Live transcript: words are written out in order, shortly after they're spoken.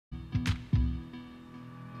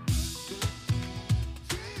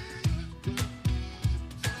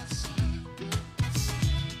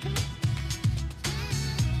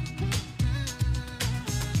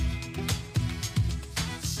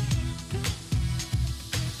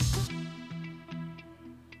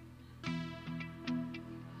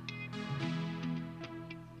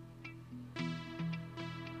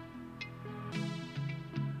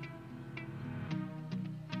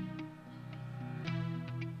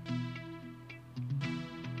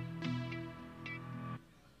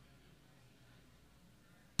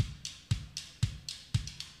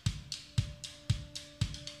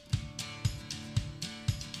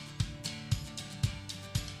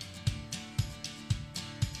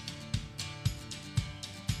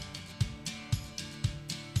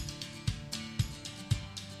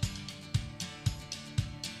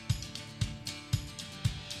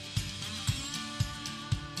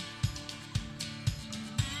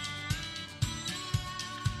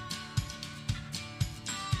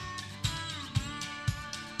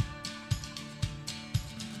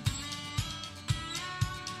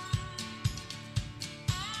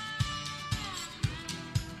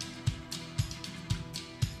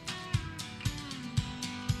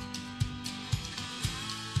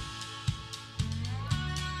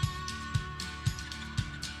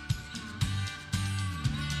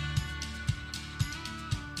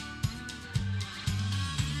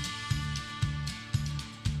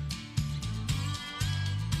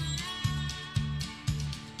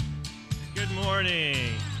Good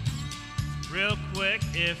morning. Real quick,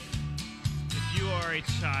 if you are a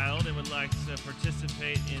child and would like to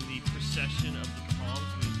participate in the procession of the palms,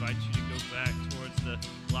 we invite you to go back towards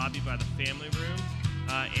the lobby by the family room.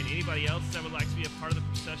 And anybody else that would like to be a part of the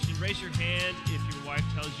procession, raise your hand if your wife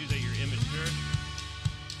tells you that you're immature.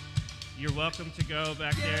 You're welcome to go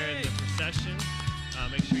back there in the procession.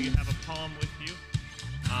 Make sure you have a palm with you.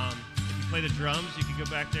 If you play the drums, you can go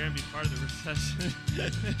back there and be part of the procession.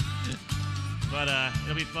 But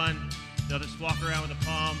it'll be fun. They'll just walk around with the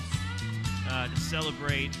palms to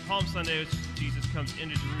celebrate Palm Sunday, which Jesus comes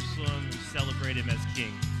into Jerusalem and celebrate him as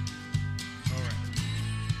King. All right.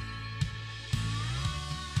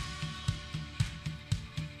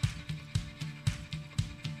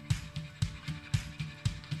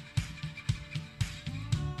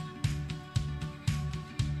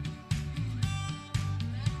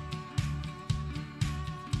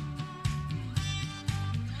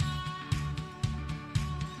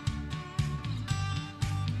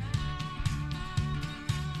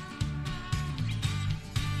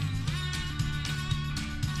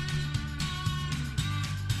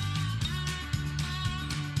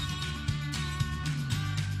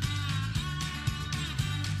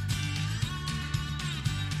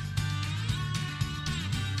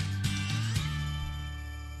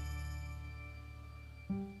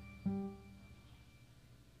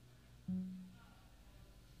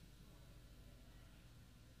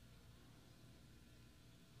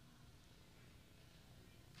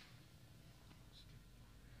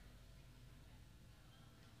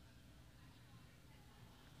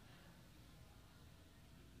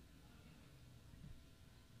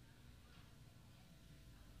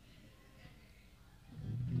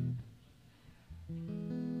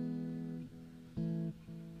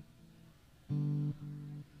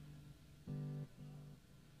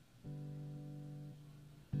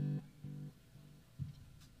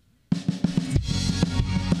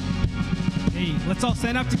 Let's all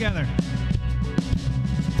stand up together.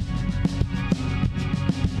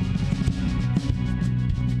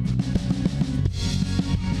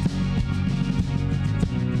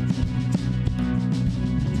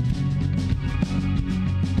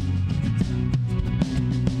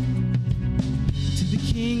 To the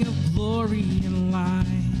King of glory and light,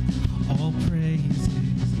 all praises.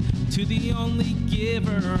 To the only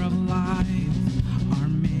giver of life, our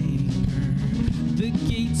Maker. The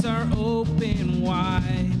gates are open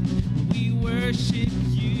wide, we worship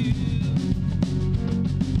you.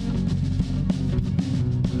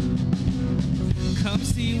 Come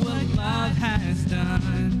see what love has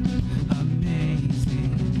done,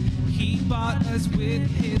 amazing. He bought us with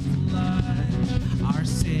his blood, our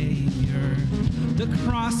Savior. The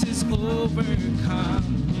cross is overcome,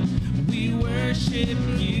 we worship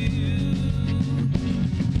you.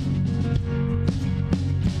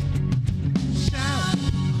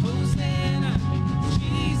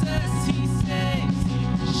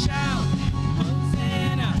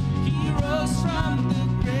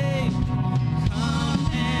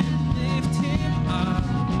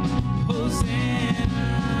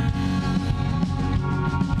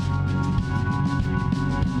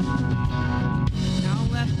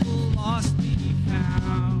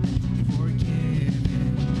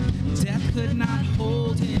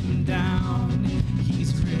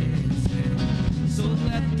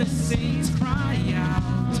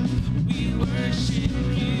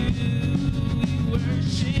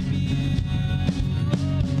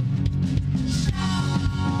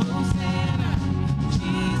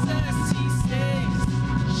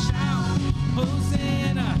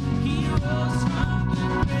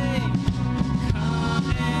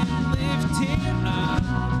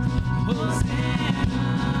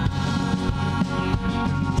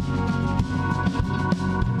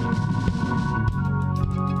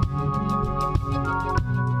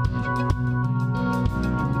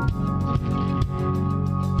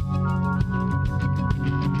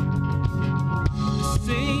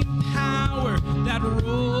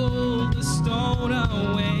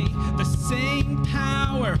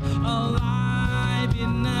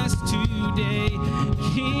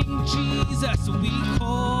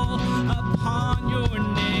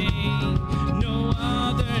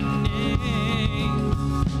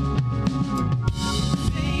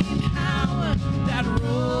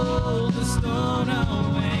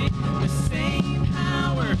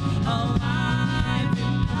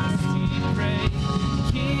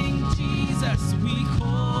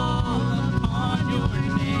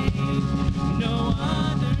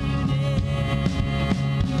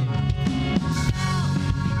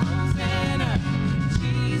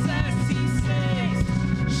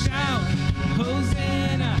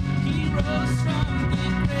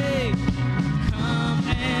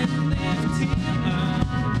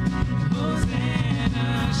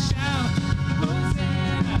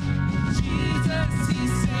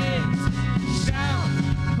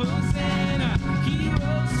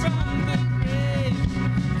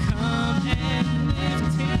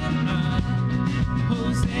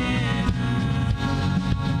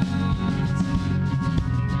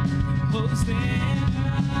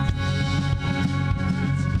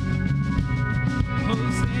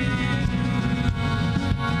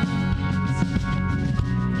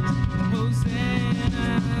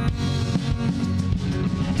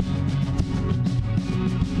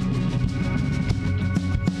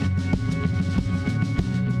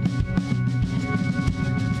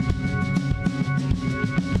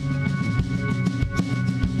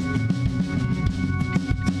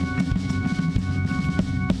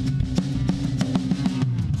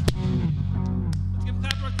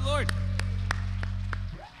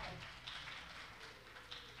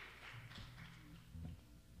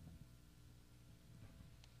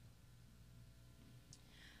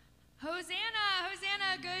 Hosanna,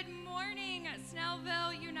 Hosanna, good morning,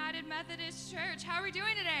 Snellville United Methodist Church. How are we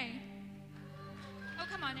doing today? Oh,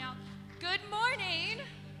 come on now. Good morning.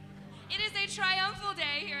 It is a triumphal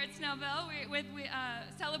day here at Snellville. We're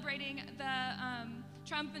celebrating the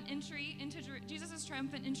triumphant entry into Jesus'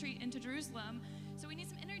 triumphant entry into Jerusalem. So we need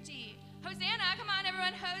some energy. Hosanna, come on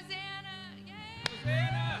everyone, Hosanna, yay!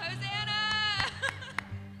 Hosanna! Hosanna!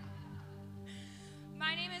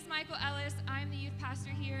 My name is Michael Ellis. I'm the youth pastor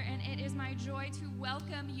here, and it is my joy to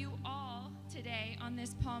welcome you all today on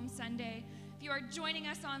this Palm Sunday. If you are joining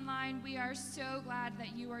us online, we are so glad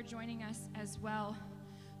that you are joining us as well.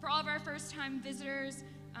 For all of our first-time visitors,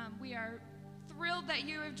 we are thrilled that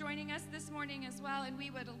you are joining us this morning as well, and we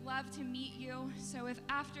would love to meet you. So if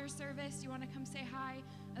after service you want to come say hi,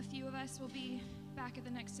 a few of us will be back at the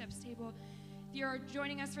Next Steps table. If you're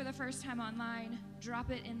joining us for the first time online, drop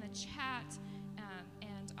it in the chat,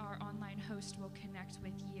 and our online host will connect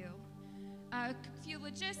with you. A few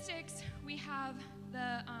logistics. We have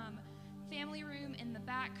the family room in the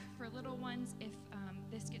back for little ones if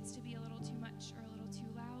this gets to be a little too much or a little too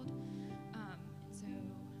loud. So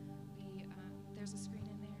there's a screen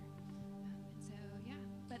in there. And so, yeah,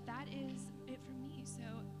 but that is it from me. So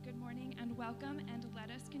good morning and welcome, and let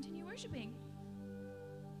us continue worshiping.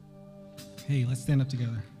 Hey, let's stand up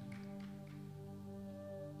together.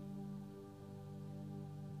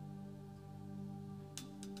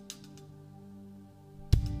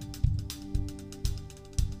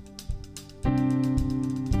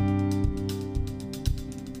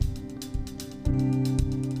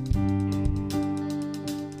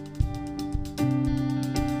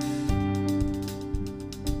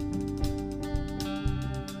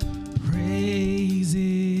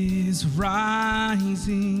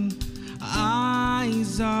 Rising,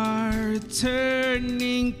 eyes are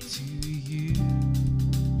turning to you.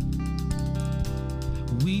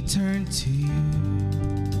 We turn to you.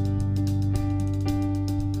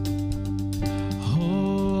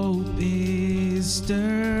 Hope is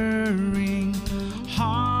stirring,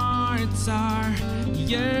 hearts are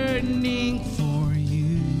yearning for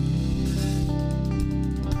you.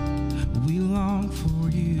 We long for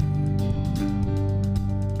you.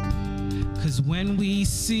 'Cause when we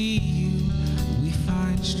see you, we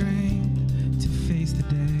find strength to face the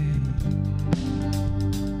day.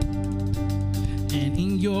 And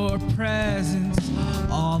in your presence,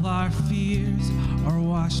 all our fears are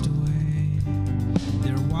washed away.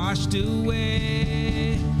 They're washed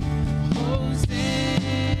away. Hosanna,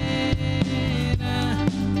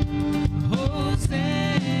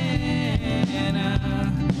 Hosanna.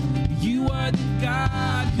 You are the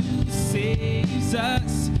God who saves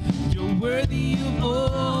us. You're worthy of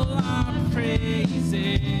all our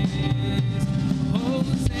praises.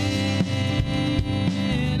 Hosanna,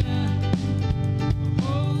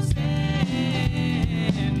 Hosanna.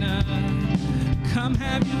 Come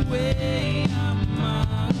have your way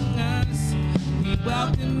among us. We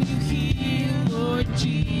welcome you here, Lord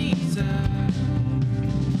Jesus.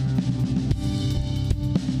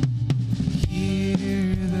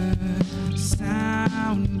 Hear the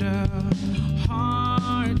sound of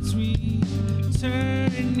hearts returning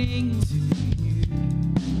to you.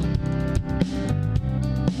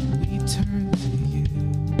 We turn to you.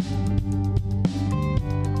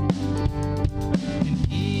 And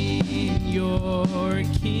in your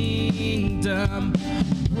kingdom,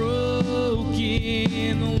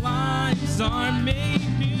 broken lives are made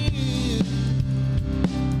new.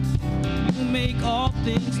 You make all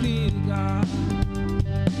things new, God.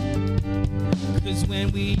 'Cause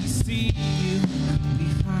when we see you, we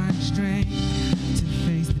find strength to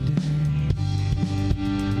face the day.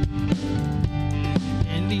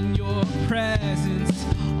 And in your presence,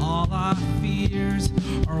 all our fears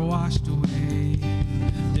are washed away.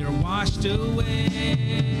 They're washed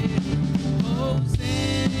away.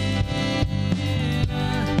 Hosanna,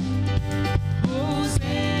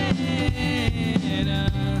 Hosanna.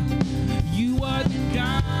 You are the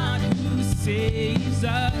God who saves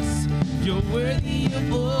us. You're worthy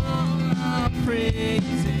of all our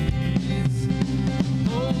praises.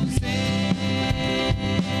 Hosanna,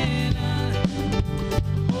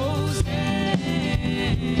 Hosanna.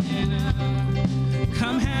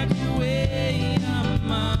 Come have your way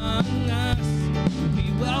among us. We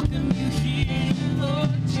welcome you here,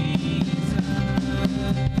 Lord Jesus.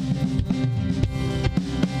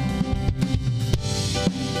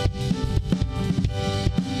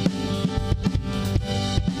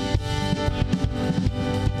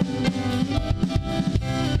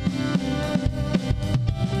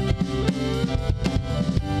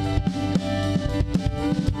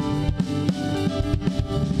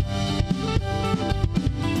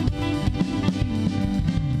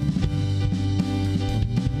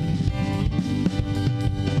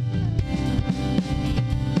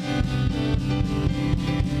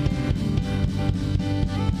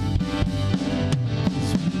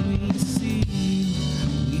 When we see you,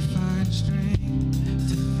 we find strength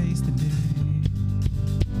to face the day.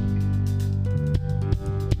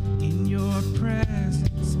 In your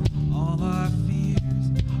presence, all our fears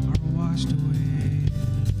are washed away.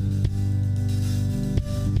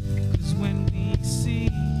 'Cause when we see,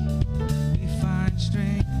 we find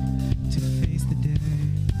strength to face the day.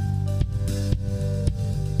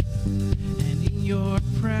 And in your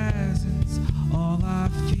presence, all our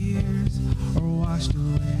fears are washed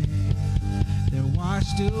away. They're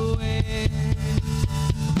washed away.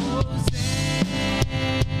 Hosanna,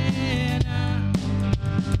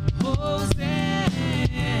 Hosanna.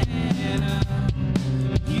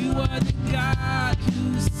 You are the God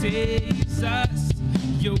who saves us.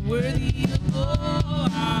 You're worthy of all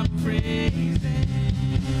our praises.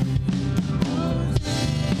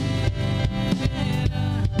 Hosanna,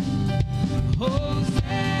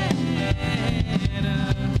 Hosanna.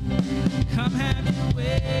 Come have your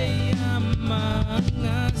way among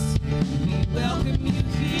us. We welcome you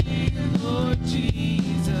here, Lord Jesus.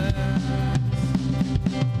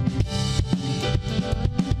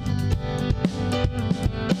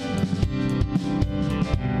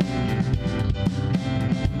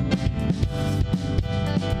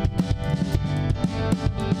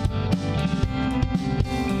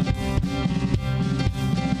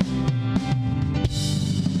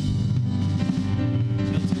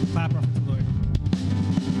 Clap offering to the Lord.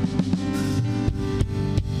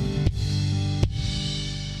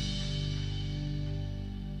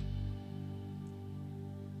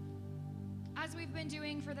 As we've been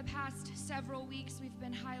doing for the past several weeks, we've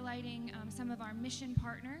been highlighting some of our mission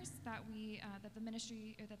partners that that the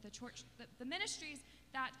ministry or that the church, the ministries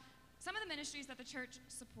that some of the ministries that the church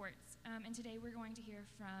supports. And today we're going to hear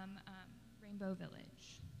from Rainbow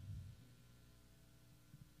Village.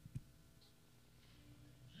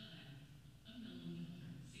 I'm Melanie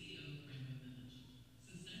Hart, CEO of Rainbow Village.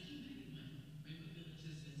 Since 1991, Rainbow Village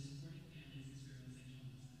has been supporting families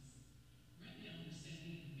experiencing homelessness. Right now, we're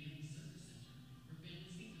standing in the Family Service Center, where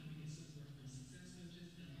families can come and get support from success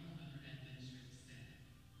coaches and all other administrative staff.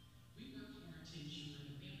 We work hard to ensure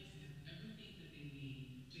that families have everything that they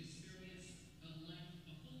need to experience a full life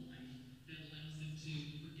that allows them to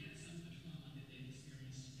forget some of the trauma that they've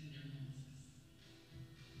experienced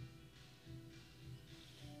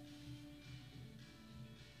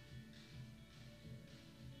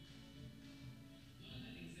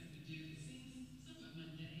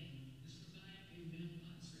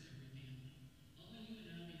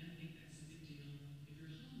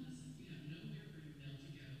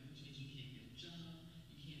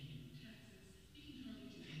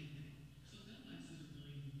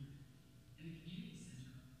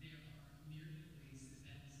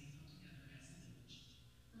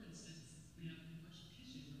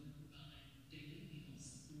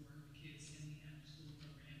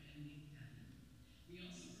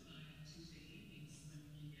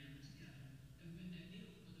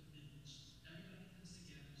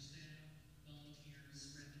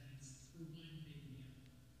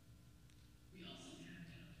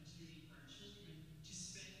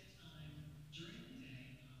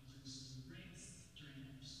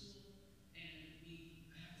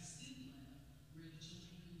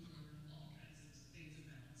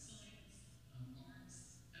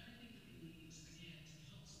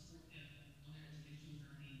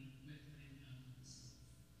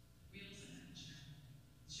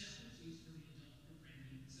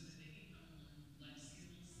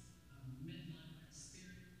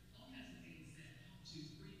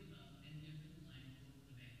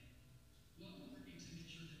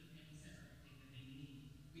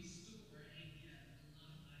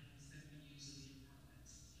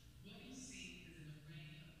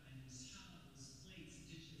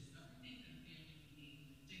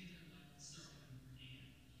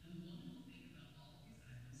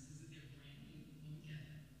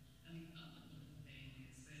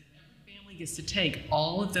is to take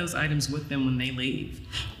all of those items with them when they leave.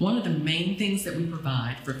 One of the main things that we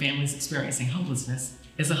provide for families experiencing homelessness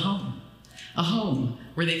is a home. A home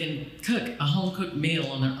where they can cook a home-cooked meal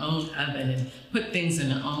on their own oven and put things in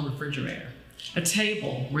their own refrigerator. A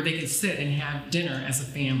table where they can sit and have dinner as a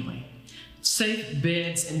family. Safe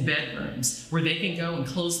beds and bedrooms where they can go and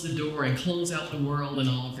close the door and close out the world and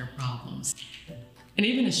all of their problems. And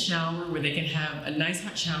even a shower where they can have a nice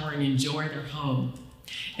hot shower and enjoy their home.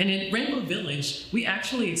 And in Rainbow Village, we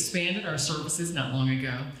actually expanded our services not long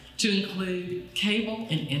ago to include cable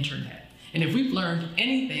and internet. And if we've learned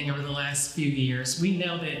anything over the last few years, we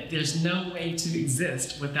know that there's no way to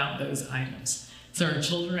exist without those items. So our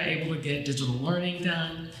children are able to get digital learning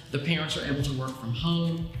done, the parents are able to work from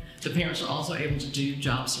home, the parents are also able to do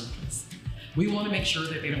job searches. We want to make sure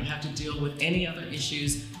that they don't have to deal with any other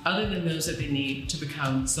issues other than those that they need to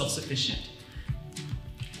become self-sufficient.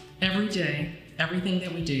 Every day, everything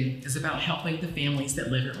that we do is about helping the families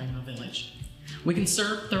that live at Rainbow Village. We can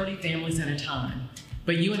serve 30 families at a time,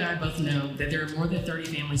 but you and I both know that there are more than 30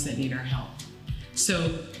 families that need our help.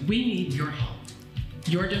 So we need your help.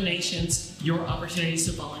 Your donations, your opportunities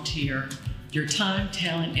to volunteer, your time,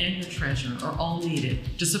 talent, and your treasure are all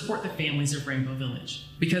needed to support the families of Rainbow Village.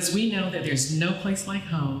 Because we know that there's no place like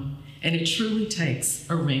home, and it truly takes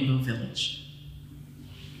a Rainbow Village.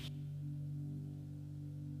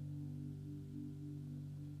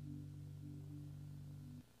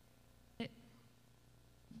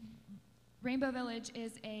 Rainbow Village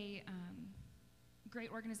is a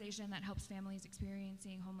great organization that helps families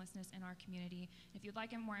experiencing homelessness in our community. If you'd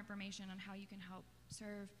like more information on how you can help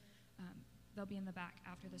serve, they'll be in the back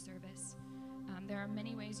after the service. There are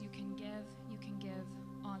many ways you can give. You can give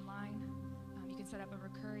online. You can set up a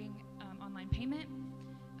recurring online payment.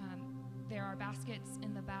 There are baskets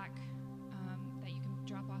in the back that you can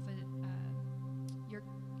drop off your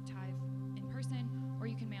tithe in person, or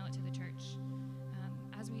you can mail it to the church.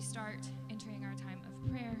 As we start entering our time of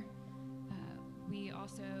prayer, we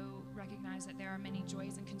also recognize that there are many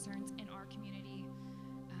joys and concerns in our community.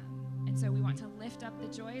 And so we want to lift up the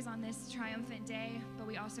joys on this triumphant day, but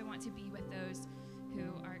we also want to be with those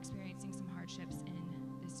who are experiencing some hardships in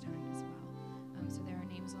this time as well. So there are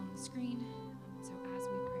names on the screen. So as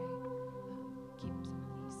we pray, keep some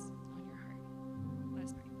of these on your heart. Let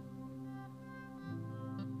us pray.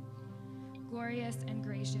 Glorious and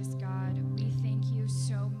gracious God, we thank you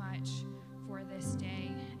so much for this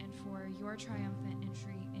day and for your triumphant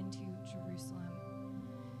entry into Jerusalem.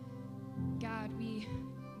 God, we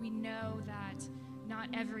know that not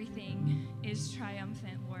everything is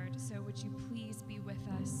triumphant, Lord, so would you please be with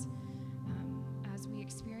us as we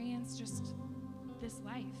experience just this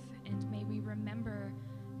life, and may we remember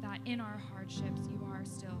that in our hardships you are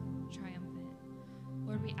still triumphant.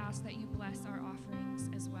 Lord, we ask that you bless our offerings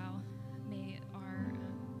as well. May our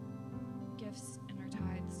gifts and our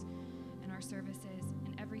tithes and our services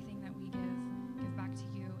and everything that we give back to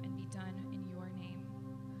you and be done in your name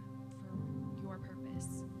for your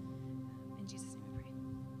purpose. In Jesus' name we pray.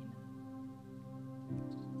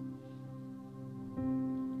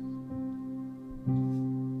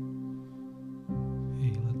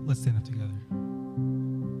 Hey, let's stand up together.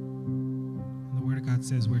 And the Word of God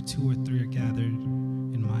says, where 2 or 3 are gathered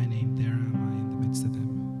in my name, there am I in the midst of them.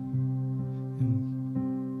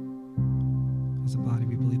 And as a body,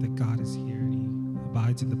 we believe that God is here and he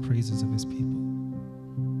abides in the praises of his people.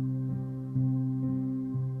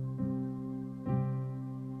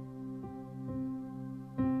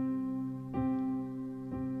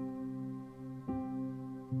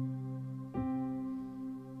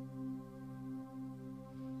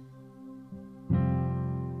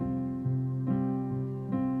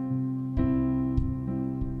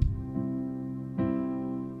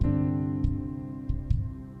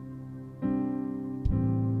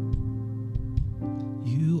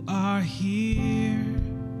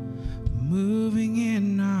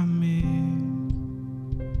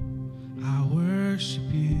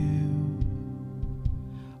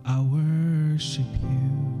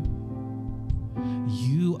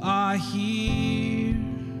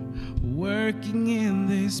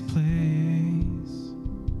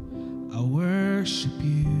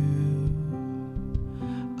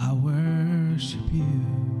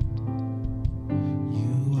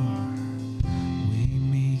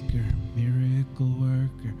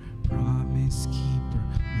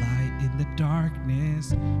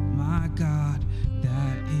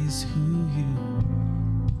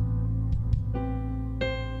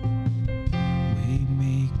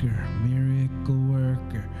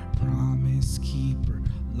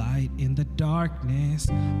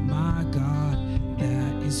 My God,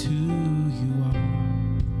 that is who you are.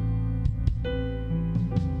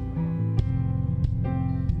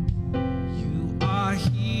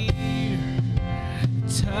 here,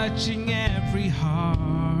 touching every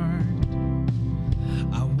heart.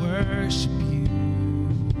 I worship you.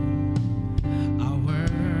 I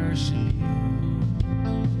worship you.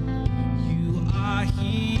 You are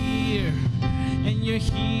here, and you're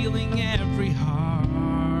healing every heart.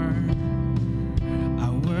 I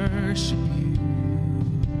worship you.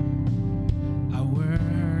 I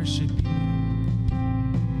worship you.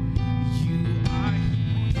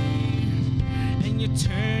 You're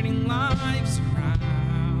turning lives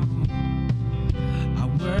around. I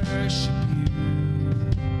worship you.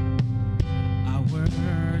 I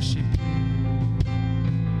worship you.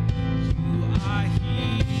 You are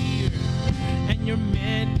here, and you're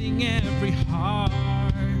mending every heart.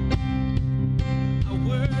 I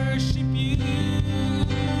worship you.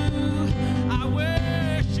 I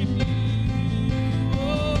worship you.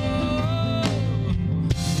 Oh,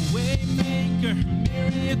 Waymaker,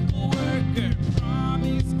 miracle worker,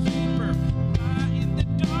 promise keeper, light in the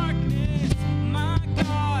darkness. My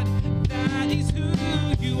God, that is who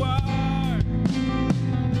you are.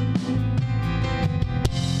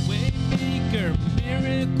 Waymaker,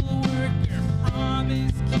 miracle worker,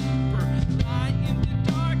 promise keeper, light in the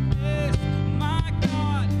darkness. My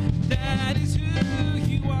God, that is who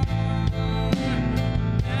you are.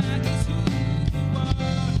 That is who you are.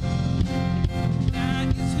 That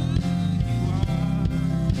is who you are.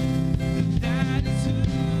 That is who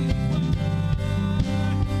you are.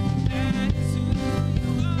 That is who you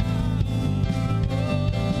are.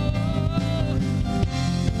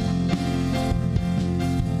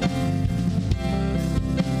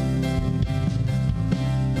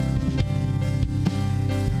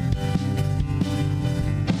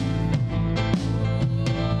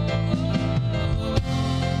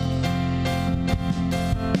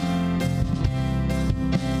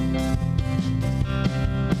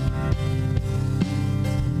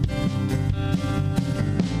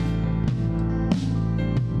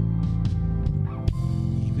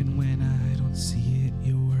 Even when I don't see it,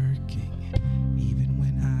 you're working. Even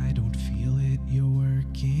when I don't feel it, you're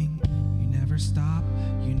working. You never stop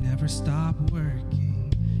working.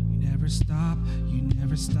 You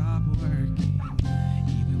never stop working.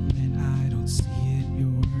 Even when I don't see it, you're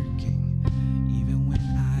working. Even when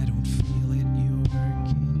I don't feel it, you're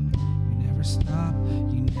working. You never stop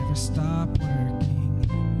working.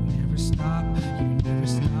 You never stop working.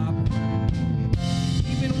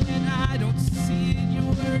 Even when I don't see it, you're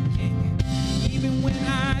working. Even when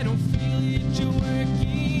I don't feel it, you're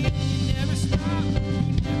working. You never stop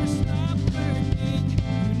working.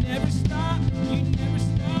 You never stop working.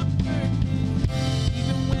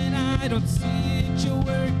 Even when I don't see it, you're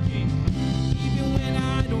working. Even when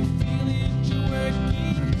I don't feel it, you're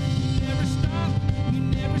working. You never stop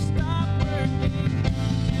working.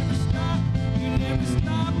 You never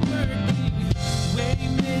stop working.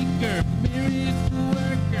 Waymaker, miracle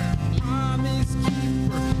worker, promise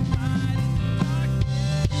keeper, light in the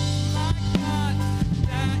darkness. My God,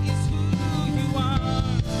 that is who you are.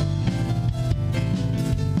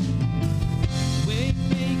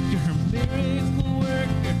 Waymaker, miracle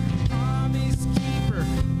worker, promise keeper,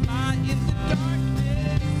 light in the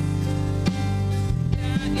darkness.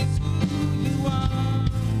 That is who you are.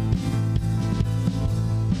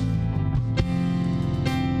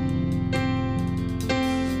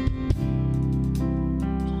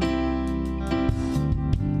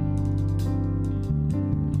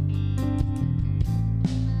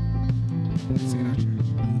 Let's sing it out, church.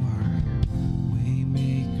 You are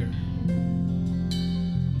Waymaker.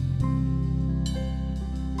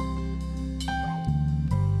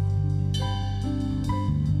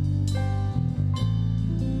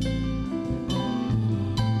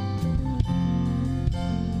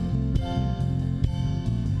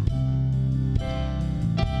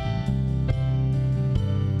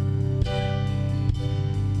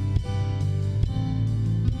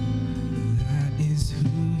 That is who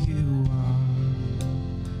you are.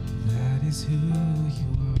 That is who you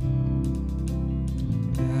are.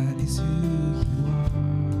 That is who you are.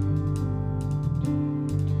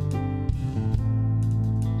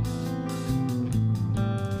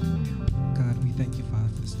 God, we thank you, Father,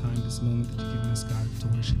 for this time, this moment that you've given us, God, to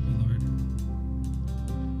worship you, Lord.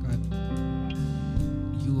 God,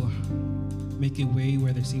 you make a way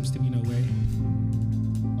where there seems to be no way.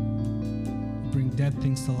 You bring dead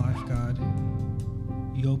things to life, God.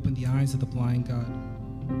 You open the eyes of the blind, God.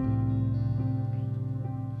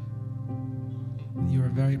 You are a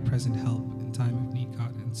very present help in time of need,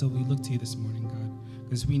 God. And so we look to you this morning, God,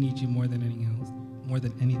 because we need you more than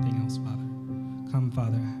anything else, Father. Come,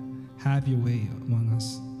 Father, have your way among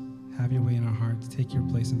us. Have your way in our hearts. Take your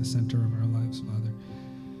place in the center of our lives, Father.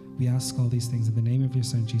 We ask all these things in the name of your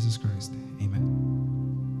Son, Jesus Christ.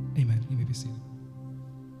 Amen. Amen. You may be seated.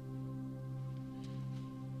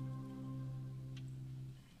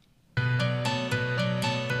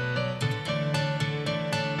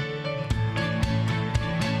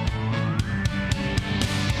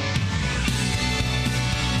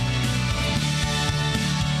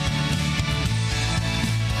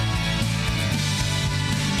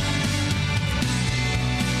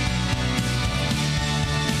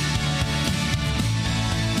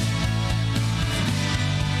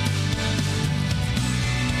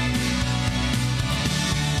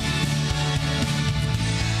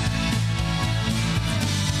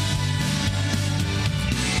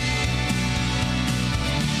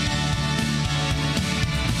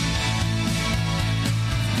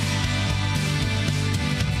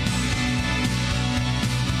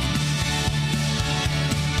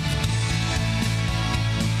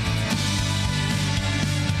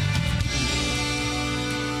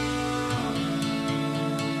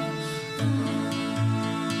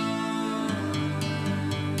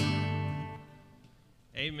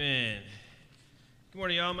 Amen. Good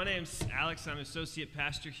morning, y'all. My name's Alex. I'm associate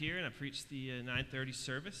pastor here, and I preach the 9:30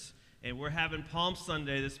 service. And we're having Palm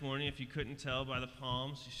Sunday this morning. If you couldn't tell by the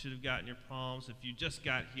palms, you should have gotten your palms. If you just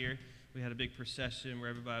got here, we had a big procession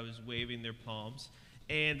where everybody was waving their palms.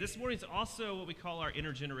 And this morning's also what we call our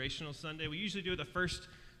intergenerational Sunday. We usually do it the first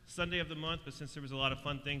Sunday of the month, but since there was a lot of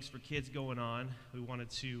fun things for kids going on, we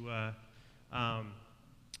wanted to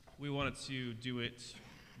do it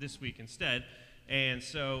this week instead. And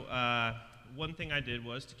so one thing I did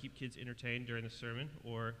was to keep kids entertained during the sermon,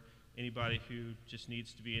 or anybody who just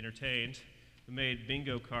needs to be entertained. We made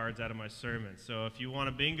bingo cards out of my sermon. So if you want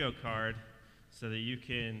a bingo card so that you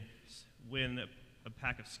can win a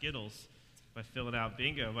pack of Skittles by filling out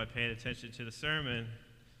bingo, by paying attention to the sermon,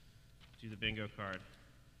 do the bingo card.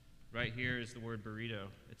 Right here is the word burrito.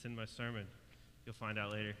 It's in my sermon. You'll find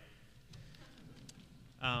out later.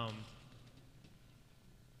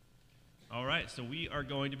 All right, so we are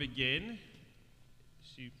going to begin.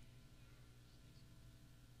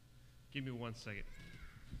 Give me 1 second.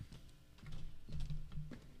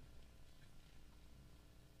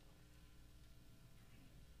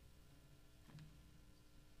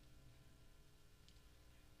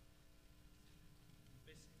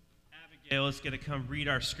 Abigail is going to come read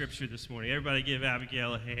our scripture this morning. Everybody give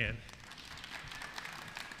Abigail a hand.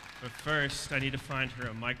 But first, I need to find her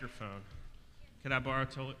a microphone. Can I borrow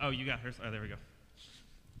totally? Oh, you got hers? Oh, there we go.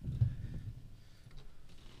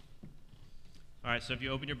 All right, so if you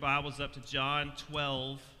open your Bibles up to John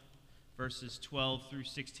 12, verses 12 through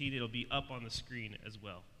 16, it'll be up on the screen as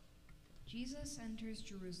well. Jesus enters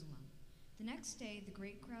Jerusalem. The next day, the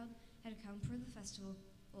great crowd had come for the festival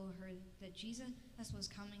heard that Jesus was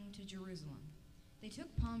coming to Jerusalem. They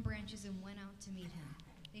took palm branches and went out to meet him.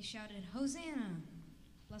 They shouted, "Hosanna!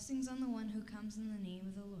 Blessings on the one who comes in the name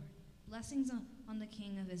of the Lord. Blessings on the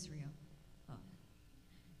King of Israel."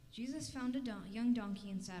 Jesus found a young donkey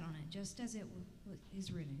and sat on it, just as it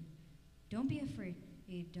is written. "Don't be afraid,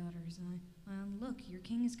 daughter Zion. Look, your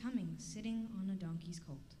king is coming, sitting on a donkey's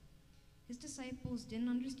colt." His disciples didn't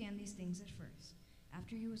understand these things at first.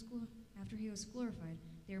 After he was glorified,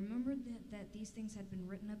 they remembered that these things had been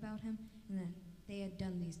written about him and that they had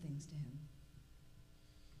done these things to him.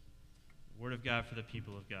 Word of God for the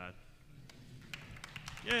people of God.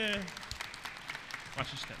 Yeah.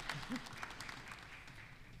 Watch your step.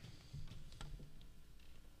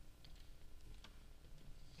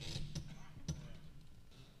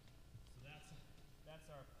 That's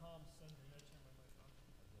our Palm Sunday.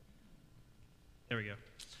 There we go.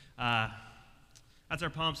 That's our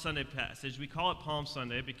Palm Sunday passage. We call it Palm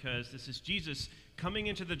Sunday because this is Jesus coming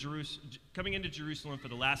into Jerusalem for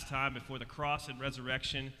the last time before the cross and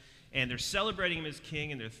resurrection. And they're celebrating him as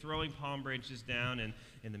king, and they're throwing palm branches down. And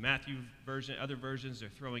in the Matthew version, other versions, they're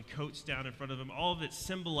throwing coats down in front of him. All of it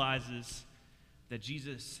symbolizes that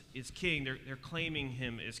Jesus is king. They're claiming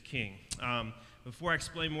him as king. Before I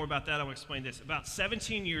explain more about that, I want to explain this. About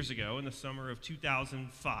 17 years ago, in the summer of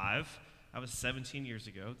 2005, I was 17 years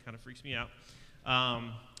ago. It kind of freaks me out.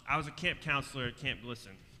 I was a camp counselor at Camp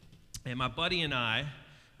Glisten. And my buddy and I,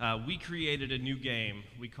 we created a new game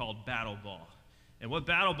we called Battle Ball. And what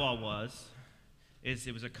Battle Ball was, is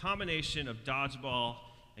it was a combination of dodgeball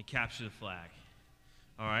and capture the flag.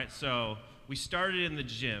 All right, so we started in the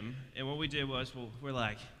gym, and what we did was, we're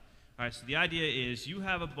like, all right, so the idea is you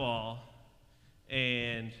have a ball,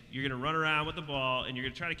 and you're going to run around with the ball, and you're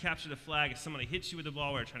going to try to capture the flag. If somebody hits you with the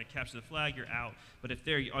ball while you're trying to capture the flag, you're out. But if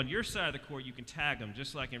they're on your side of the court, you can tag them,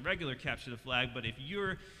 just like in regular capture the flag. But if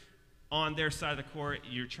you're on their side of the court,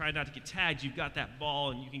 you're trying not to get tagged, you've got that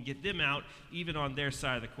ball and you can get them out even on their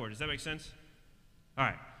side of the court. Does that make sense? All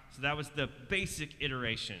right, so that was the basic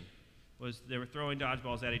iteration, was they were throwing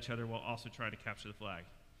dodgeballs at each other while also trying to capture the flag.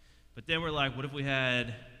 But then we're like, what if we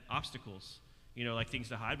had obstacles, like things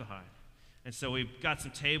to hide behind? And so we got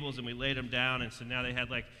some tables and we laid them down, and so now they had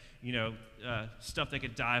stuff they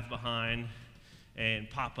could dive behind and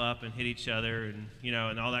pop up and hit each other and,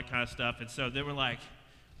 and all that kind of stuff. And so then we're like,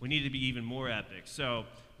 we need to be even more epic. So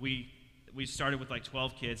we started with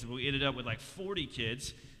 12 kids, and we ended up with 40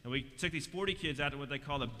 kids. And we took these 40 kids out to what they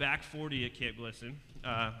call the back 40 at Camp Glisten.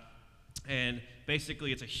 And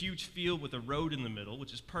basically it's a huge field with a road in the middle,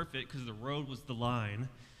 which is perfect because the road was the line.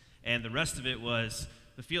 And the rest of it was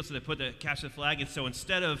the field, so they put the capture the flag. And so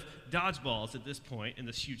instead of dodgeballs at this point in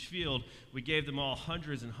this huge field, we gave them all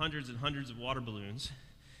hundreds and hundreds and hundreds of water balloons.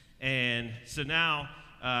 And so now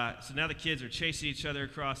the kids are chasing each other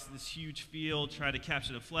across this huge field, trying to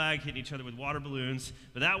capture the flag, hitting each other with water balloons.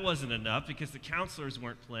 But that wasn't enough because the counselors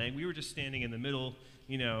weren't playing. We were just standing in the middle,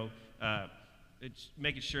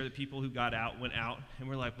 making sure that people who got out went out. And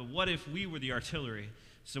we're like, but what if we were the artillery?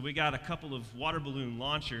 So we got a couple of water balloon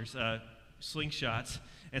launchers, slingshots,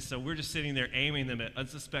 and so we're just sitting there aiming them at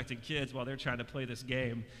unsuspecting kids while they're trying to play this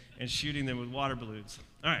game and shooting them with water balloons.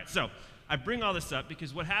 All right, so I bring all this up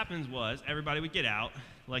because what happens was everybody would get out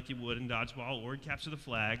like you would in dodgeball or capture the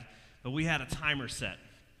flag, but we had a timer set,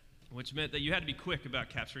 which meant that you had to be quick about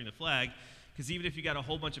capturing the flag, because even if you got a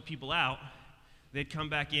whole bunch of people out, they'd come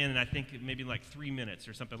back in I think maybe 3 minutes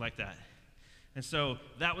or something like that. And so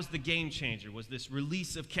that was the game changer, was this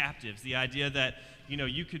release of captives, the idea that,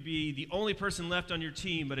 you could be the only person left on your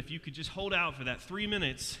team, but if you could just hold out for that 3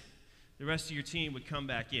 minutes, the rest of your team would come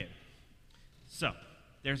back in. So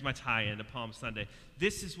there's my tie-in to Palm Sunday.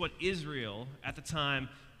 This is what Israel at the time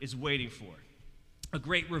is waiting for. A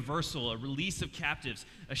great reversal, a release of captives,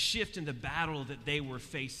 a shift in the battle that they were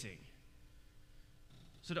facing.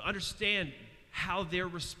 So to understand how they're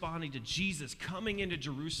responding to Jesus coming into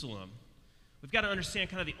Jerusalem, we've got to understand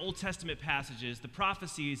kind of the Old Testament passages, the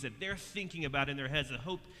prophecies that they're thinking about in their heads, the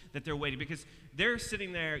hope that they're waiting, because they're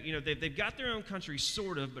sitting there, they've got their own country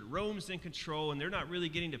sort of, but Rome's in control, and they're not really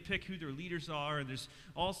getting to pick who their leaders are, and there's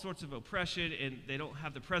all sorts of oppression, and they don't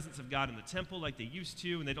have the presence of God in the temple like they used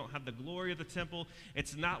to, and they don't have the glory of the temple.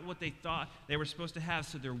 It's not what they thought they were supposed to have,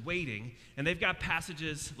 so they're waiting, and they've got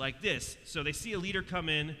passages like this. So they see a leader come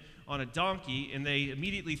in on a donkey, and they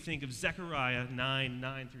immediately think of Zechariah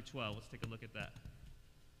 9 through 12. Let's take a look at that.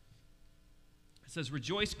 It says,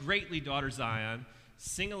 "Rejoice greatly, daughter Zion.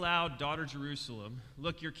 Sing aloud, daughter Jerusalem.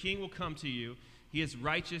 Look, your king will come to you. He is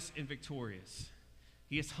righteous and victorious.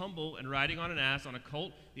 He is humble and riding on an ass, on a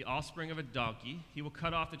colt, the offspring of a donkey. He will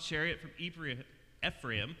cut off the chariot from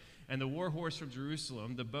Ephraim and the war horse from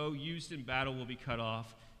Jerusalem. The bow used in battle will be cut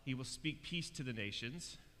off. He will speak peace to the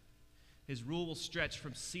nations. His rule will stretch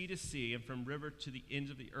from sea to sea and from river to the ends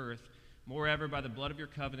of the earth. Moreover, by the blood of your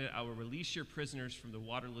covenant, I will release your prisoners from the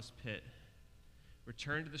waterless pit.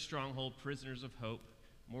 Return to the stronghold, prisoners of hope.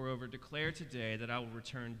 Moreover, declare today that I will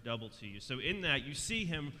return double to you." So in that, you see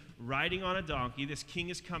him riding on a donkey. This king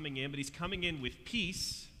is coming in, but he's coming in with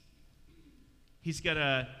peace. He's going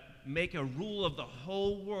to make a rule of the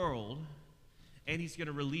whole world, and he's going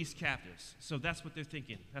to release captives. So that's what they're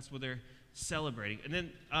thinking. That's what they're celebrating. And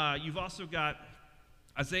then you've also got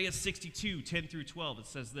Isaiah 62, 10 through 12. It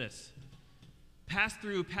says this: pass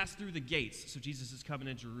through the gates. So Jesus is coming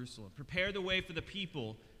in Jerusalem. Prepare the way for the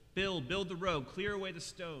people. Build the road. Clear away the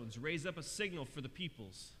stones. Raise up a signal for the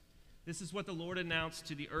peoples. This is what the Lord announced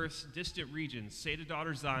to the earth's distant regions. Say to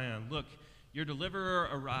daughter Zion, look, your deliverer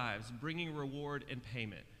arrives, bringing reward and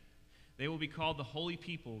payment. They will be called the holy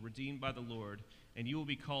people, redeemed by the Lord, and you will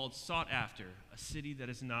be called sought after, a city that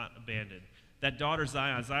is not abandoned. That daughter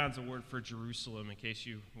Zion, Zion's a word for Jerusalem, in case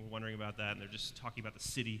you were wondering about that, and they're just talking about the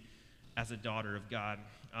city as a daughter of God.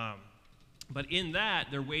 But in that,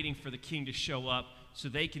 they're waiting for the king to show up so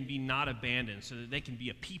they can be not abandoned, so that they can be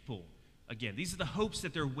a people again. These are the hopes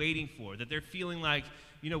that they're waiting for, that they're feeling like,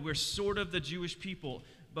 we're sort of the Jewish people,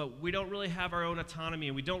 but we don't really have our own autonomy,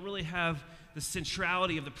 and we don't really have the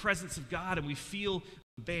centrality of the presence of God, and we feel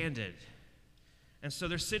abandoned. And so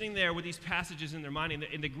they're sitting there with these passages in their mind,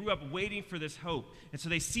 and they grew up waiting for this hope. And so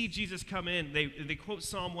they see Jesus come in. They quote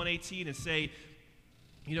Psalm 118 and say,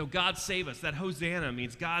 God save us. That Hosanna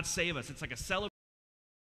means God save us. It's like a celebration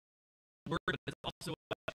word, but it's also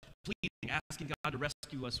a pleading, asking God to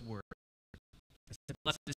rescue us word.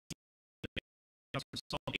 Blessed is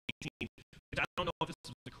Psalm 18. I don't know if this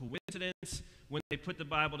was a coincidence when they put the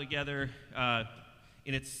Bible together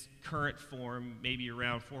in its current form, maybe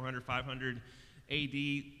around 400, 500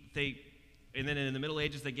 AD. and then in the Middle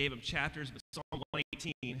Ages they gave them chapters, but Psalm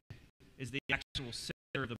 118 is the actual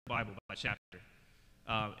center of the Bible by chapter.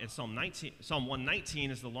 And Psalm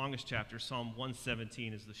 119 is the longest chapter, Psalm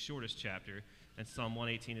 117 is the shortest chapter, and Psalm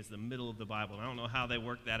 118 is the middle of the Bible. And I don't know how they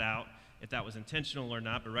worked that out, if that was intentional or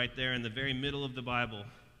not, but right there in the very middle of the Bible,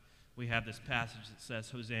 we have this passage that says,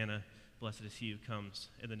 Hosanna, blessed is he who comes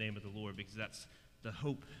in the name of the Lord, because that's the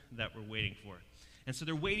hope that we're waiting for. And so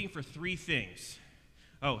they're waiting for three things.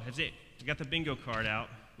 Oh, that's it. We got the bingo card out.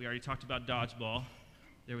 We already talked about dodgeball.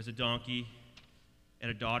 There was a donkey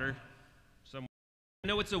and a daughter. I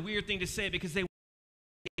know it's a weird thing to say because they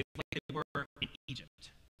were in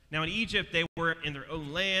Egypt. Now in Egypt, they were in their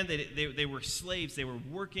own land. They were slaves. They were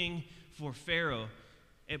working for Pharaoh.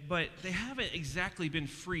 But they haven't exactly been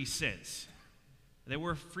free since. They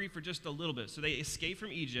were free for just a little bit. So they escape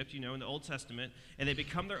from Egypt, in the Old Testament, and they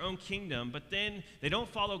become their own kingdom. But then they don't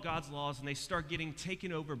follow God's laws, and they start getting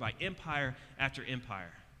taken over by empire after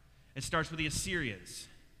empire. It starts with the Assyrians.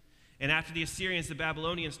 And after the Assyrians, the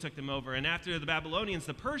Babylonians took them over. And after the Babylonians,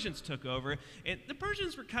 the Persians took over. And the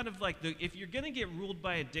Persians were kind of like, if you're going to get ruled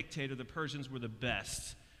by a dictator, the Persians were the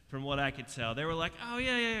best, from what I could tell. They were like, oh,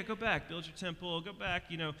 yeah, go back, build your temple, go back.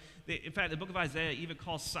 In fact, the book of Isaiah even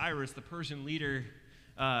calls Cyrus, the Persian leader,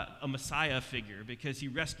 a Messiah figure because he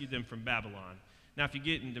rescued them from Babylon. Now, if you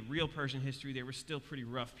get into real Persian history, they were still pretty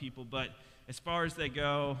rough people. But as far as they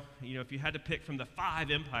go, if you had to pick from the 5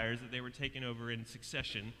 empires that they were taking over in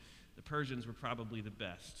succession, the Persians were probably the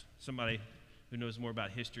best. Somebody who knows more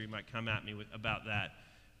about history might come at me about that.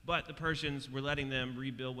 But the Persians were letting them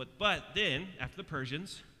rebuild But then, after the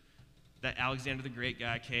Persians, that Alexander the Great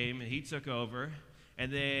guy came and he took over.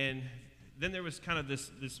 And then there was kind of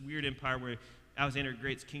this weird empire where Alexander the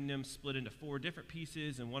Great's kingdom split into 4 different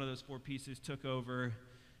pieces, and one of those 4 pieces took over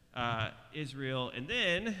Israel. And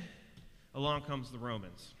then along comes the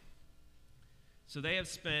Romans. So they have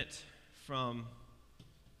spent from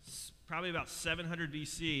probably about 700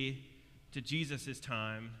 BC to Jesus'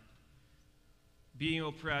 time being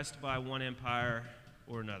oppressed by one empire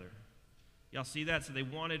or another. Y'all see that? So they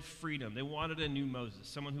wanted freedom. They wanted a new Moses,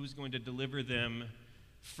 someone who was going to deliver them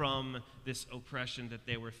from this oppression that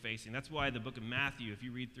they were facing. That's why the book of Matthew, if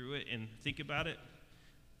you read through it and think about it,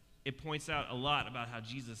 it points out a lot about how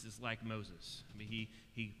Jesus is like Moses. I mean,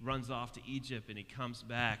 he runs off to Egypt and he comes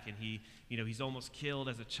back and he's almost killed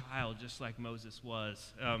as a child, just like Moses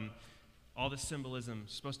was. All this symbolism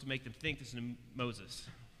is supposed to make them think this is Moses.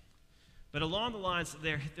 But along the lines,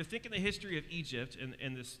 they're thinking the history of Egypt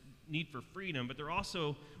and this need for freedom, but they're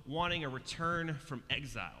also wanting a return from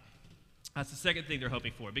exile. That's the second thing they're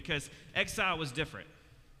hoping for, because exile was different.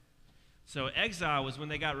 So exile was when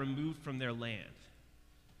they got removed from their land.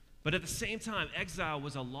 But at the same time, exile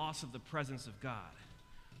was a loss of the presence of God.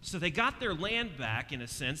 So they got their land back, in a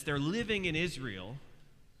sense. They're living in Israel.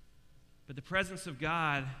 But the presence of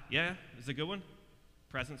God, yeah, is a good one?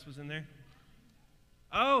 Presence was in there?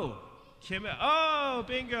 Oh,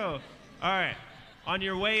 bingo. All right. On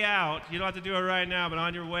your way out, you don't have to do it right now, but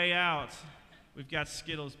on your way out, we've got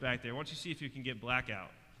Skittles back there. Why don't you see if you can get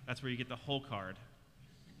blackout? That's where you get the whole card.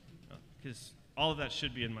 Because all of that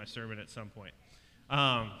should be in my sermon at some point.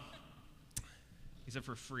 Except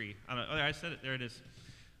for free. I don't know. Oh, I said it. There it is.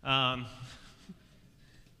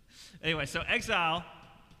 Anyway, so exile,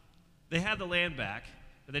 they had the land back,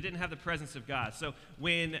 but they didn't have the presence of God. So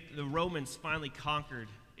when the Romans finally conquered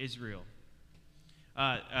Israel,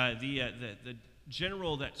 the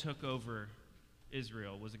general that took over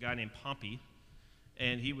Israel was a guy named Pompey,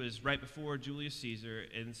 and he was right before Julius Caesar,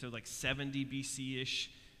 and so like 70 BC-ish,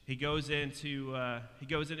 he goes into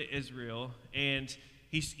Israel, and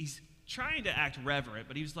he's trying to act reverent,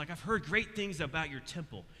 but he was like, I've heard great things about your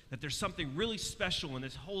temple, that there's something really special in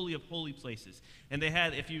this holy of holy places. And they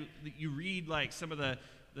had, if you read like some of the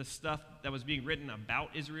stuff that was being written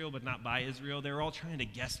about Israel but not by Israel, they were all trying to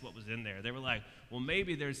guess what was in there. They were like, well,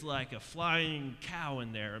 maybe there's like a flying cow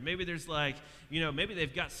in there, or maybe there's like, maybe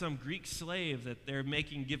they've got some Greek slave that they're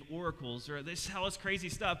making give oracles, or they tell us crazy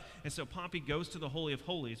stuff. And so Pompey goes to the Holy of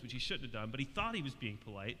Holies, which he shouldn't have done, but he thought he was being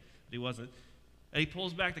polite, but he wasn't. And he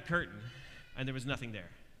pulls back the curtain, and there was nothing there.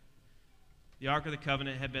 The Ark of the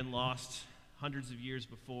Covenant had been lost hundreds of years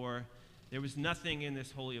before. There was nothing in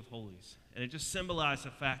this Holy of Holies. And it just symbolized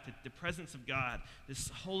the fact that the presence of God, this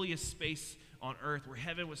holiest space on earth where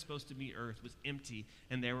heaven was supposed to meet earth, was empty,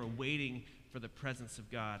 and they were waiting for the presence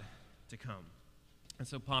of God to come. And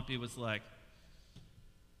so Pompey was like,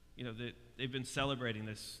 they've been celebrating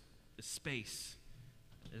this space.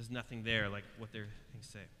 There's nothing there like what their things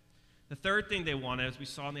say. The third thing they wanted, as we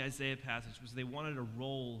saw in the Isaiah passage, was they wanted a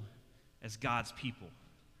role as God's people.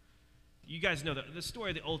 You guys know that the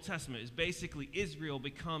story of the Old Testament is basically Israel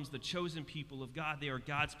becomes the chosen people of God. They are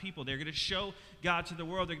God's people. They're going to show God to the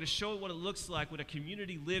world. They're going to show what it looks like when a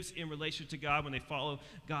community lives in relation to God, when they follow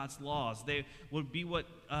God's laws. They would be what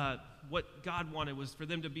God wanted was for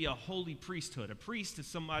them to be a holy priesthood. A priest is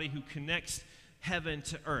somebody who connects heaven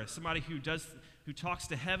to earth, somebody who talks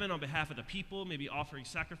to heaven on behalf of the people, maybe offering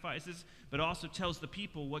sacrifices, but also tells the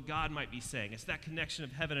people what God might be saying. It's that connection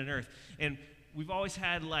of heaven and earth. And we've always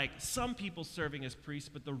had like some people serving as priests,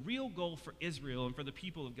 but the real goal for Israel and for the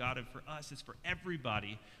people of God and for us is for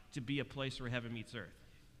everybody to be a place where heaven meets earth.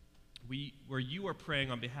 Where you are praying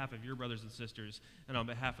on behalf of your brothers and sisters and on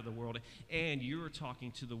behalf of the world, and you're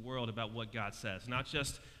talking to the world about what God says. Not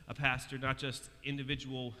just a pastor, not just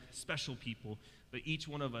individual special people, but each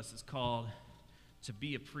one of us is called to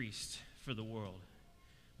be a priest for the world.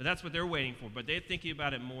 But that's what they're waiting for, but they're thinking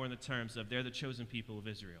about it more in the terms of they're the chosen people of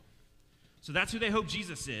Israel. So that's who they hope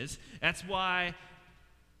Jesus is. That's why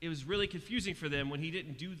it was really confusing for them when he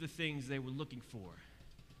didn't do the things they were looking for.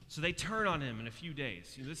 So they turn on him in a few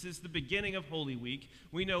days. This is the beginning of Holy Week.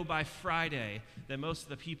 We know by Friday that most of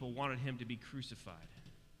the people wanted him to be crucified.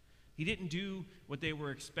 He didn't do what they were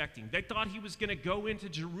expecting. They thought he was going to go into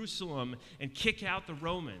Jerusalem and kick out the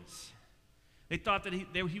Romans. They thought that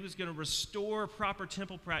he was going to restore proper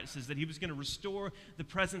temple practices, that he was going to restore the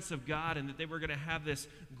presence of God, and that they were going to have this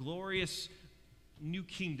glorious new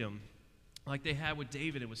kingdom like they had with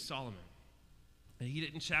David and with Solomon. And he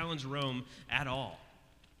didn't challenge Rome at all.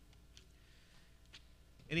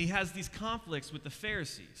 And he has these conflicts with the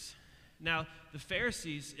Pharisees. Now, the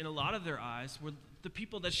Pharisees, in a lot of their eyes, were the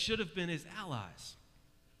people that should have been his allies.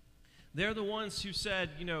 They're the ones who said,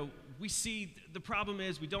 we see the problem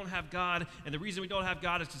is we don't have God, and the reason we don't have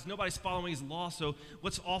God is because nobody's following his law, so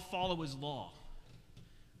let's all follow his law.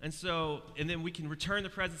 And then we can return the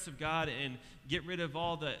presence of God and get rid of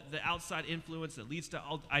all the outside influence that leads to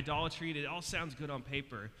idolatry. And it all sounds good on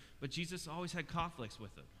paper, but Jesus always had conflicts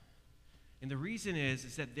with them. And the reason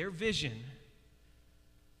is that their vision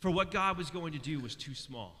for what God was going to do was too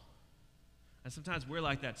small. And sometimes we're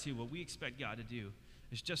like that too. What we expect God to do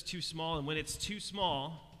is just too small. And when it's too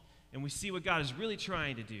small and we see what God is really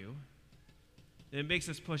trying to do, then it makes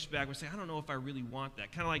us push back. We say, I don't know if I really want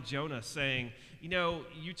that. Kind of like Jonah saying,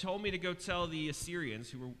 you told me to go tell the Assyrians,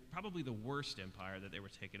 who were probably the worst empire that they were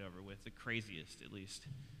taken over with, the craziest at least.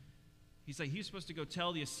 He's like, he was supposed to go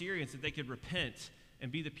tell the Assyrians that they could repent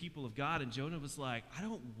and be the people of God. And Jonah was like, I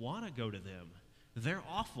don't want to go to them. They're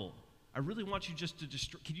awful. I really want you just to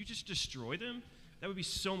destroy. Can you just destroy them? That would be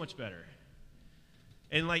so much better.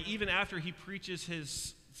 And even after he preaches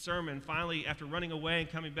his sermon, finally, after running away and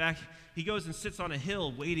coming back, he goes and sits on a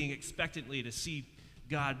hill waiting expectantly to see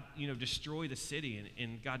God, destroy the city.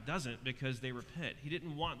 And God doesn't, because they repent. He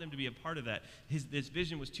didn't want them to be a part of that. His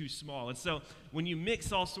vision was too small. And so when you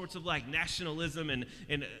mix all sorts of nationalism and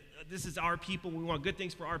this is our people, we want good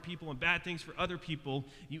things for our people and bad things for other people,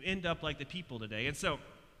 you end up like the people today. And so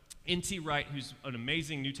N.T. Wright, who's an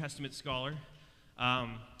amazing New Testament scholar,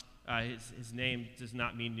 his name does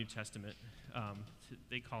not mean New Testament.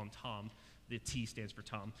 They call him Tom. The T stands for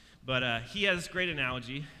Tom. But he has this great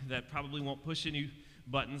analogy that probably won't push any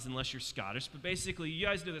buttons unless you're Scottish. But basically, you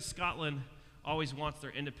guys know that Scotland always wants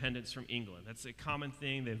their independence from England. That's a common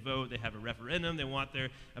thing. They vote, they have a referendum, they want their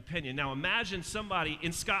opinion. Now imagine somebody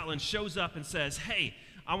in Scotland shows up and says, hey,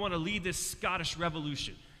 I want to lead this Scottish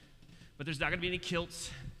revolution. But there's not going to be any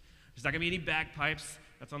kilts. There's not going to be any bagpipes.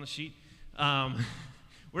 That's on the sheet.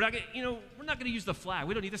 We're not going to use the flag.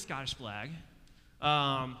 We don't need the Scottish flag.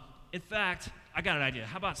 In fact, I got an idea.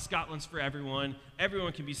 How about Scotland's for everyone?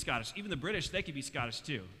 Everyone can be Scottish. Even the British, they can be Scottish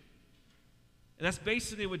too. And that's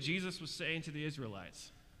basically what Jesus was saying to the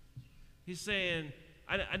Israelites. He's saying,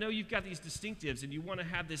 I know you've got these distinctives and you want to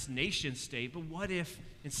have this nation state, but what if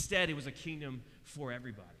instead it was a kingdom for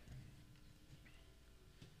everybody?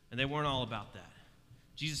 And they weren't all about that.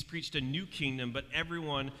 Jesus preached a new kingdom, but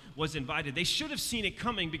everyone was invited. They should have seen it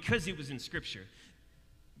coming because it was in Scripture.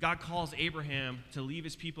 God calls Abraham to leave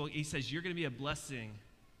his people. He says, you're going to be a blessing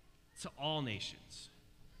to all nations.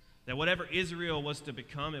 That whatever Israel was to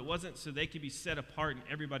become, it wasn't so they could be set apart and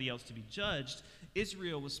everybody else to be judged.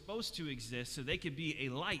 Israel was supposed to exist so they could be a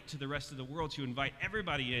light to the rest of the world, to invite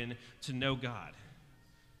everybody in to know God.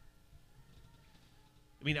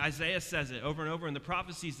 I mean, Isaiah says it over and over in the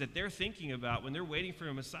prophecies that they're thinking about when they're waiting for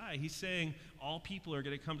a Messiah. He's saying all people are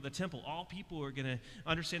going to come to the temple. All people are going to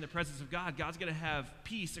understand the presence of God. God's going to have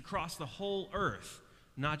peace across the whole earth,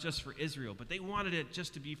 not just for Israel. But they wanted it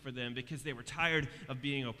just to be for them because they were tired of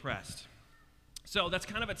being oppressed. So that's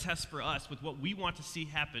kind of a test for us with what we want to see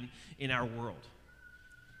happen in our world.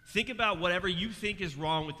 Think about whatever you think is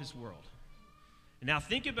wrong with this world. And now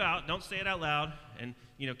think about, don't say it out loud, and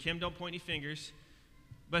Kim, don't point any fingers,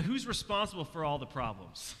 but who's responsible for all the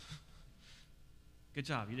problems? Good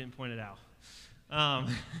job, you didn't point it out.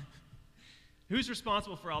 Who's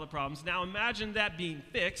responsible for all the problems? Now imagine that being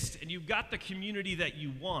fixed, and you've got the community that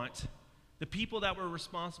you want. The people that were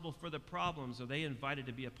responsible for the problems, are they invited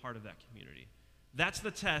to be a part of that community? That's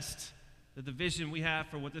the test, that the vision we have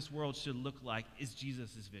for what this world should look like is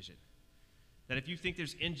Jesus' vision. That if you think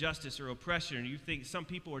there's injustice or oppression, and you think some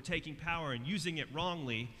people are taking power and using it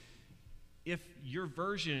wrongly, if your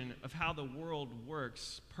version of how the world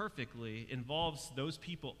works perfectly involves those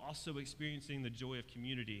people also experiencing the joy of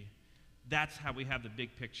community, that's how we have the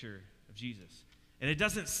big picture of Jesus. And it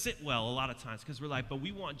doesn't sit well a lot of times because we're like, but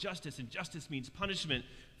we want justice, and justice means punishment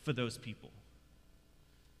for those people.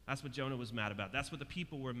 That's what Jonah was mad about. That's what the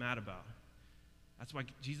people were mad about. That's why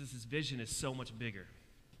Jesus' vision is so much bigger.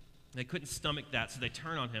 They couldn't stomach that, so they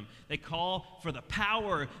turn on him. They call for the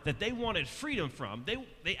power that they wanted freedom from.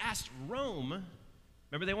 They asked Rome,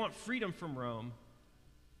 remember, they want freedom from Rome,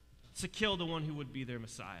 to kill the one who would be their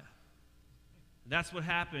Messiah. That's what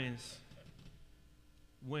happens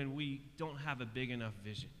when we don't have a big enough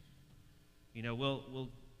vision. We'll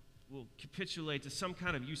capitulate to some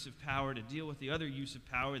kind of use of power to deal with the other use of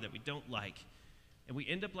power that we don't like, and we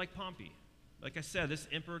end up like Pompey. Like I said, this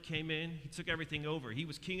emperor came in, he took everything over. He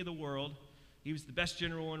was king of the world. He was the best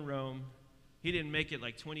general in Rome. He didn't make it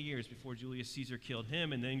like 20 years before Julius Caesar killed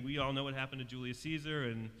him, and then we all know what happened to Julius Caesar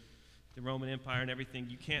and the Roman Empire and everything.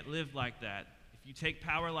 You can't live like that. If you take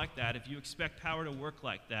power like that, if you expect power to work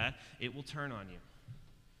like that, it will turn on you.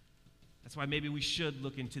 That's why maybe we should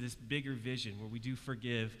look into this bigger vision where we do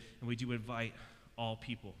forgive and we do invite all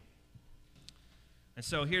people. And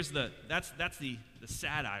so that's the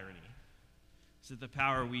sad irony. So the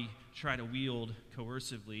power we try to wield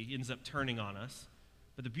coercively ends up turning on us.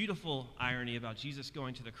 But the beautiful irony about Jesus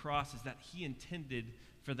going to the cross is that he intended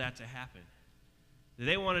for that to happen.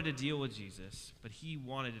 They wanted to deal with Jesus, but he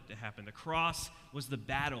wanted it to happen. The cross was the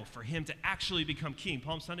battle for him to actually become king.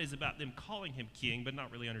 Palm Sunday is about them calling him king, but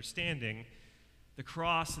not really understanding. The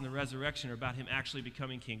cross and the resurrection are about him actually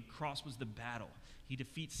becoming king. The cross was the battle. He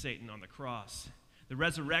defeats Satan on the cross. The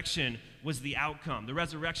resurrection was the outcome. The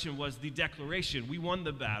resurrection was the declaration. We won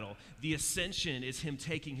the battle. The ascension is him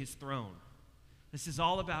taking his throne. This is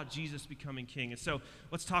all about Jesus becoming king. And so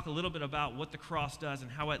let's talk a little bit about what the cross does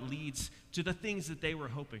and how it leads to the things that they were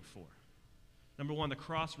hoping for. Number one, the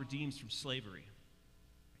cross redeems from slavery.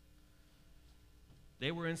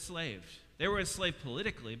 They were enslaved. They were enslaved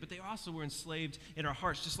politically, but they also were enslaved in our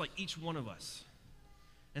hearts, just like each one of us.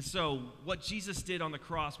 And so what Jesus did on the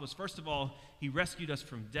cross was, first of all, he rescued us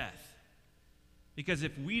from death. Because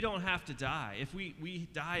if we don't have to die, if we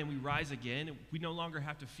die and we rise again, we no longer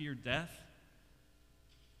have to fear death,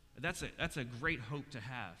 that's a great hope to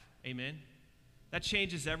have. Amen? That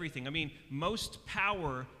changes everything. I mean, most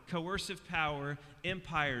power, coercive power,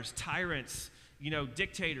 empires, tyrants,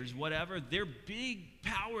 dictators, whatever, their big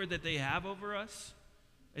power that they have over us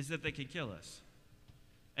is that they can kill us.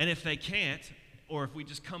 And if they can't, or if we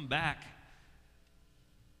just come back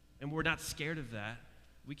and we're not scared of that,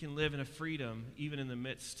 we can live in a freedom even in the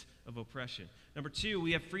midst of oppression. Number two,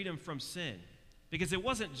 we have freedom from sin. Because it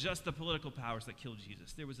wasn't just the political powers that killed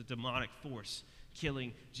Jesus. There was a demonic force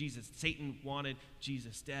killing Jesus. Satan wanted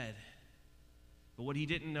Jesus dead. But what he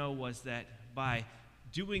didn't know was that by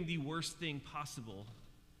doing the worst thing possible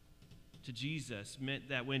to Jesus meant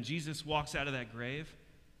that when Jesus walks out of that grave,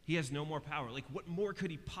 he has no more power. Like, what more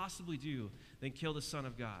could he possibly do than kill the Son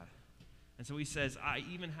of God? And so he says, I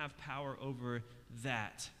even have power over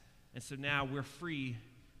that. And so now we're free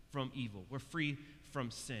from evil. We're free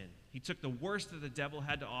from sin. He took the worst that the devil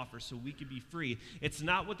had to offer so we could be free. It's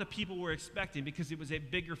not what the people were expecting because it was a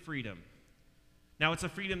bigger freedom. Now, it's a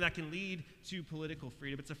freedom that can lead to political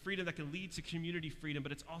freedom. It's a freedom that can lead to community freedom,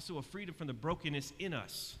 but it's also a freedom from the brokenness in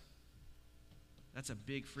us. That's a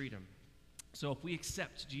big freedom. So if we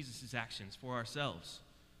accept Jesus' actions for ourselves,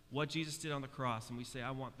 what Jesus did on the cross, and we say,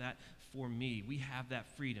 I want that for me, we have that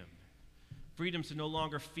freedom. Freedom to no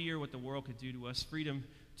longer fear what the world could do to us. Freedom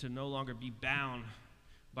to no longer be bound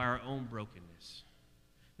by our own brokenness.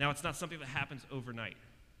 Now, it's not something that happens overnight.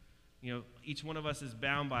 Each one of us is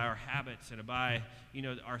bound by our habits and by,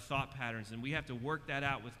 our thought patterns, and we have to work that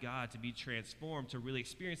out with God to be transformed, to really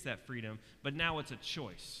experience that freedom. But now it's a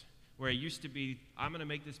choice, where it used to be, I'm going to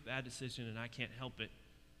make this bad decision and I can't help it,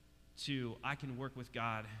 to I can work with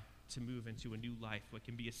God to move into a new life. I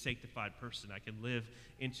can be a sanctified person. I can live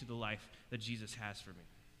into the life that Jesus has for me.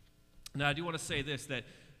 Now, I do want to say this, that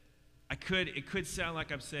it could sound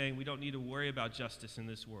like I'm saying we don't need to worry about justice in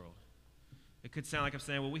this world. It could sound like I'm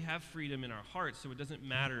saying, well, we have freedom in our hearts, so it doesn't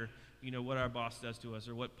matter, what our boss does to us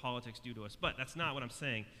or what politics do to us. But that's not what I'm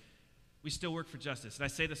saying. We still work for justice. And I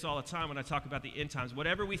say this all the time when I talk about the end times.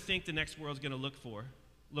 Whatever we think the next world's going to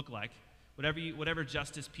look like, whatever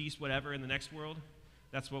justice, peace, whatever in the next world,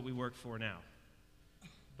 that's what we work for now.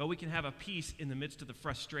 But we can have a peace in the midst of the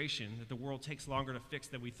frustration that the world takes longer to fix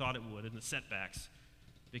than we thought it would and the setbacks,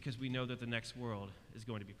 because we know that the next world is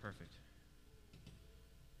going to be perfect.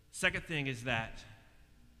 Second thing is that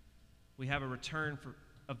we have a return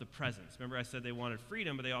of the presence. Remember I said they wanted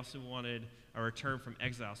freedom, but they also wanted a return from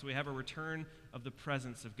exile. So we have a return of the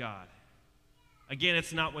presence of God. Again,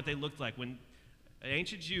 it's not what they looked like. When an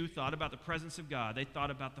ancient Jew thought about the presence of God, they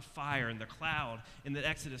thought about the fire and the cloud in the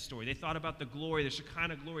Exodus story. They thought about the glory, the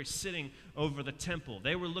Shekinah glory sitting over the temple.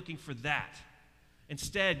 They were looking for that.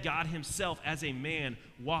 Instead, God himself as a man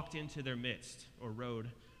walked into their midst or rode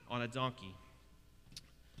on a donkey.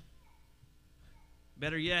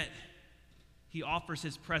 Better yet, he offers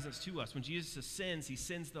his presence to us. When Jesus ascends, he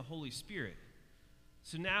sends the Holy Spirit.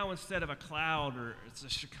 So now instead of a cloud or it's a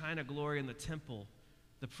Shekinah glory in the temple,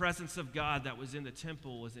 the presence of God that was in the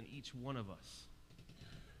temple was in each one of us.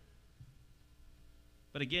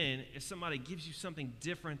 But again, if somebody gives you something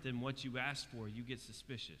different than what you asked for, you get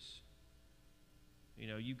suspicious.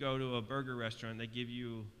 You go to a burger restaurant, they give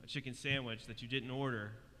you a chicken sandwich that you didn't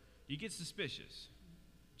order, you get suspicious.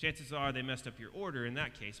 Chances are they messed up your order in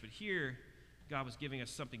that case, but here, God was giving us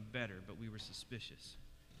something better, but we were suspicious.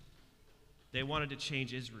 They wanted to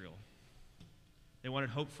change Israel. They wanted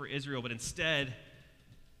hope for Israel, but instead,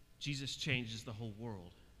 Jesus changes the whole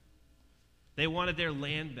world. They wanted their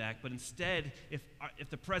land back, but instead, if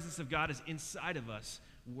the presence of God is inside of us,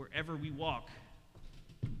 wherever we walk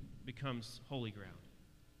becomes holy ground.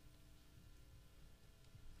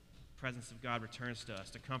 The presence of God returns to us,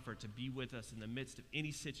 to comfort, to be with us in the midst of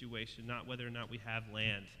any situation, not whether or not we have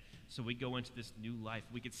land. So we go into this new life.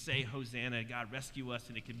 We could say, Hosanna, God rescue us,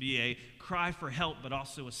 and it could be a cry for help, but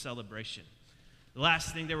also a celebration. The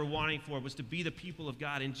last thing they were wanting for was to be the people of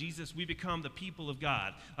God. In Jesus, we become the people of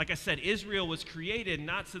God. Like I said, Israel was created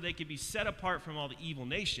not so they could be set apart from all the evil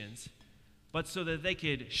nations, but so that they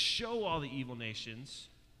could show all the evil nations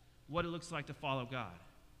what it looks like to follow God.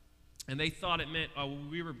 And they thought it meant, oh,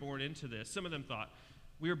 we were born into this. Some of them thought,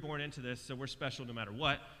 we were born into this, so we're special no matter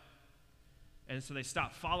what. And so they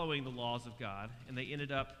stopped following the laws of God, and they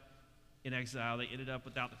ended up in exile. They ended up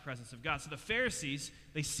without the presence of God. So the Pharisees,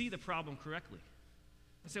 they see the problem correctly.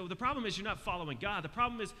 They say, well, the problem is you're not following God. The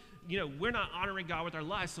problem is, we're not honoring God with our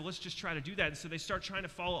lives, so let's just try to do that. And so they start trying to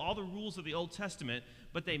follow all the rules of the Old Testament,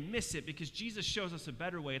 but they miss it because Jesus shows us a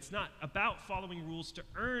better way. It's not about following rules to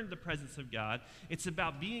earn the presence of God. It's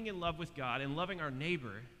about being in love with God and loving our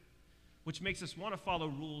neighbor, which makes us want to follow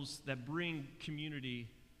rules that bring community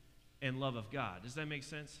and love of God. Does that make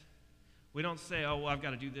sense? We don't say, oh, well, I've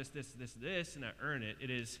got to do this, and I earn it. It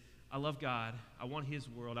is, I love God. I want his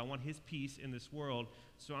world. I want his peace in this world.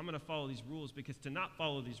 So I'm going to follow these rules, because to not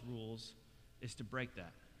follow these rules is to break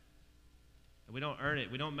that. And we don't earn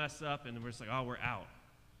it. We don't mess up, and we're just like, oh, we're out.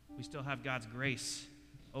 We still have God's grace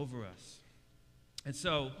over us. And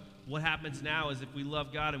so what happens now is if we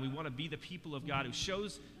love God and we want to be the people of God who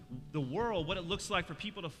shows the world what it looks like for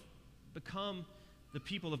people to become the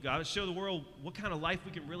people of God, to show the world what kind of life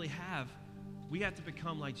we can really have, we have to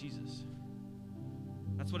become like Jesus.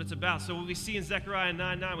 That's what it's about. So what we see in Zechariah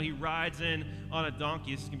 9:9, when he rides in on a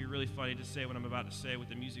donkey, this is going to be really funny to say what I'm about to say with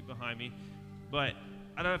the music behind me, but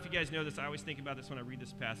I don't know if you guys know this. I always think about this when I read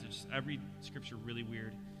this passage. I read Scripture really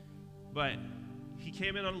weird. But he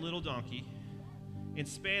came in on a little donkey. In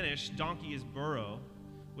Spanish, donkey is burro,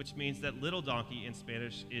 which means that little donkey in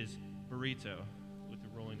Spanish is burrito, with the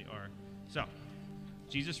rolling the R. So,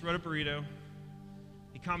 Jesus rode a burrito.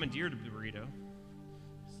 He commandeered a burrito.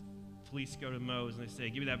 Police go to Moe's and they say,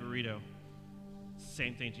 give me that burrito.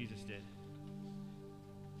 Same thing Jesus did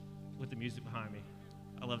with the music behind me.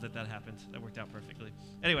 I love that happened. That worked out perfectly.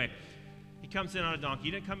 Anyway, he comes in on a donkey.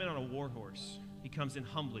 He didn't come in on a war horse. He comes in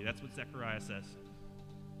humbly. That's what Zechariah says.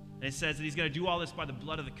 And it says that he's going to do all this by the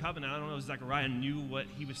blood of the covenant. I don't know if Zechariah knew what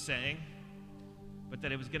he was saying, but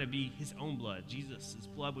that it was going to be his own blood. Jesus'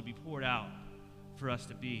 blood would be poured out for us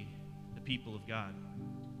to be the people of God.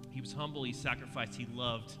 He was humble. He sacrificed. He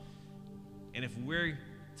loved. And if we're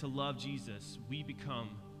to love Jesus, we become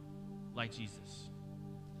like Jesus.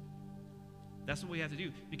 That's what we have to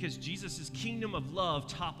do, because Jesus' kingdom of love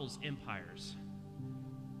topples empires.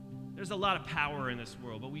 There's a lot of power in this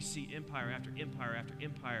world, but we see empire after empire after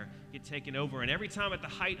empire get taken over. And every time at the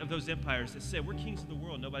height of those empires, they say, we're kings of the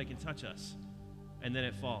world, nobody can touch us. And then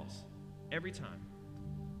it falls. Every time.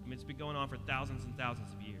 I mean, it's been going on for thousands and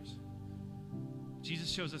thousands of years. Jesus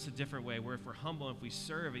shows us a different way, where if we're humble, if we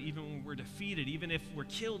serve, even when we're defeated, even if we're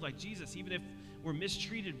killed like Jesus, even if we're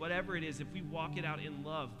mistreated, whatever it is, if we walk it out in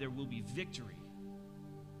love, there will be victory.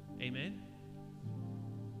 Amen?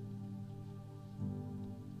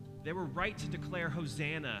 They were right to declare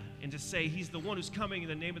Hosanna and to say he's the one who's coming in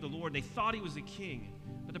the name of the Lord. They thought he was a king,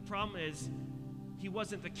 but the problem is he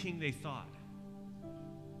wasn't the king they thought.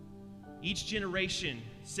 Each generation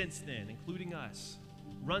since then, including us,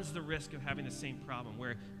 runs the risk of having the same problem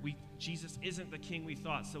where Jesus isn't the king we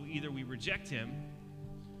thought, so either we reject him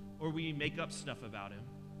or we make up stuff about him.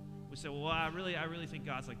 We say, well, I really think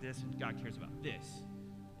God's like this and God cares about this.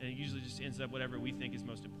 And it usually just ends up whatever we think is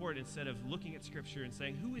most important instead of looking at Scripture and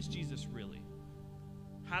saying, who is Jesus really?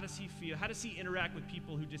 How does he feel? How does he interact with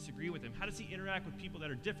people who disagree with him? How does he interact with people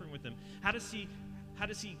that are different with him? How does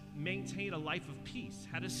he maintain a life of peace?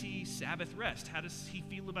 How does he Sabbath rest? How does he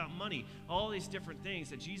feel about money? All these different things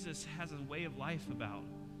that Jesus has a way of life about.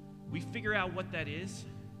 We figure out what that is,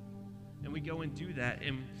 and we go and do that,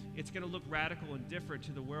 and it's going to look radical and different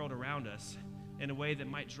to the world around us in a way that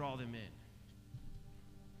might draw them in.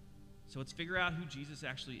 So let's figure out who Jesus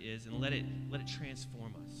actually is and let it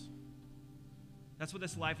transform us. That's what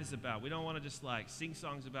this life is about. We don't want to just sing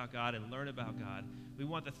songs about God and learn about God. We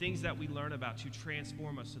want the things that we learn about to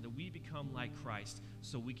transform us so that we become like Christ,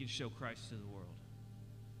 so we can show Christ to the world.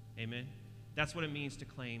 Amen? That's what it means to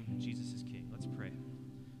claim Jesus as King. Let's pray.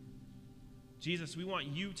 Jesus, we want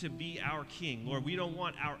you to be our King. Lord, we don't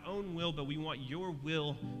want our own will, but we want your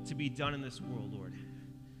will to be done in this world, Lord.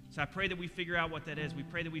 So I pray that we figure out what that is. We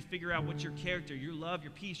pray that we figure out what your character, your love,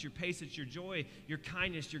 your peace, your patience, your joy, your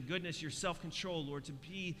kindness, your goodness, your self-control, Lord, to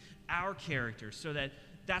be our character so that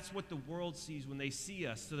that's what the world sees when they see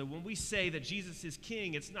us. So that when we say that Jesus is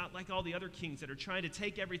King, it's not like all the other kings that are trying to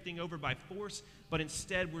take everything over by force, but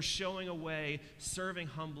instead we're showing a way, serving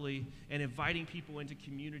humbly, and inviting people into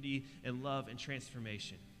community and love and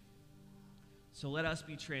transformation. So let us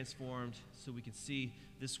be transformed so we can see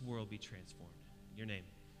this world be transformed. In your name.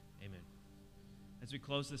 Amen. As we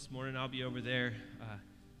close this morning, I'll be over there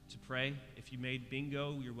to pray. If you made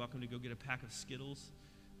bingo, you're welcome to go get a pack of Skittles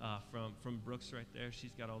from Brooks right there.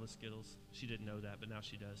 She's got all the Skittles. She didn't know that, but now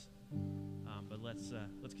she does. But let's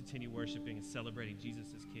continue worshiping and celebrating Jesus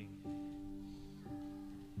as King.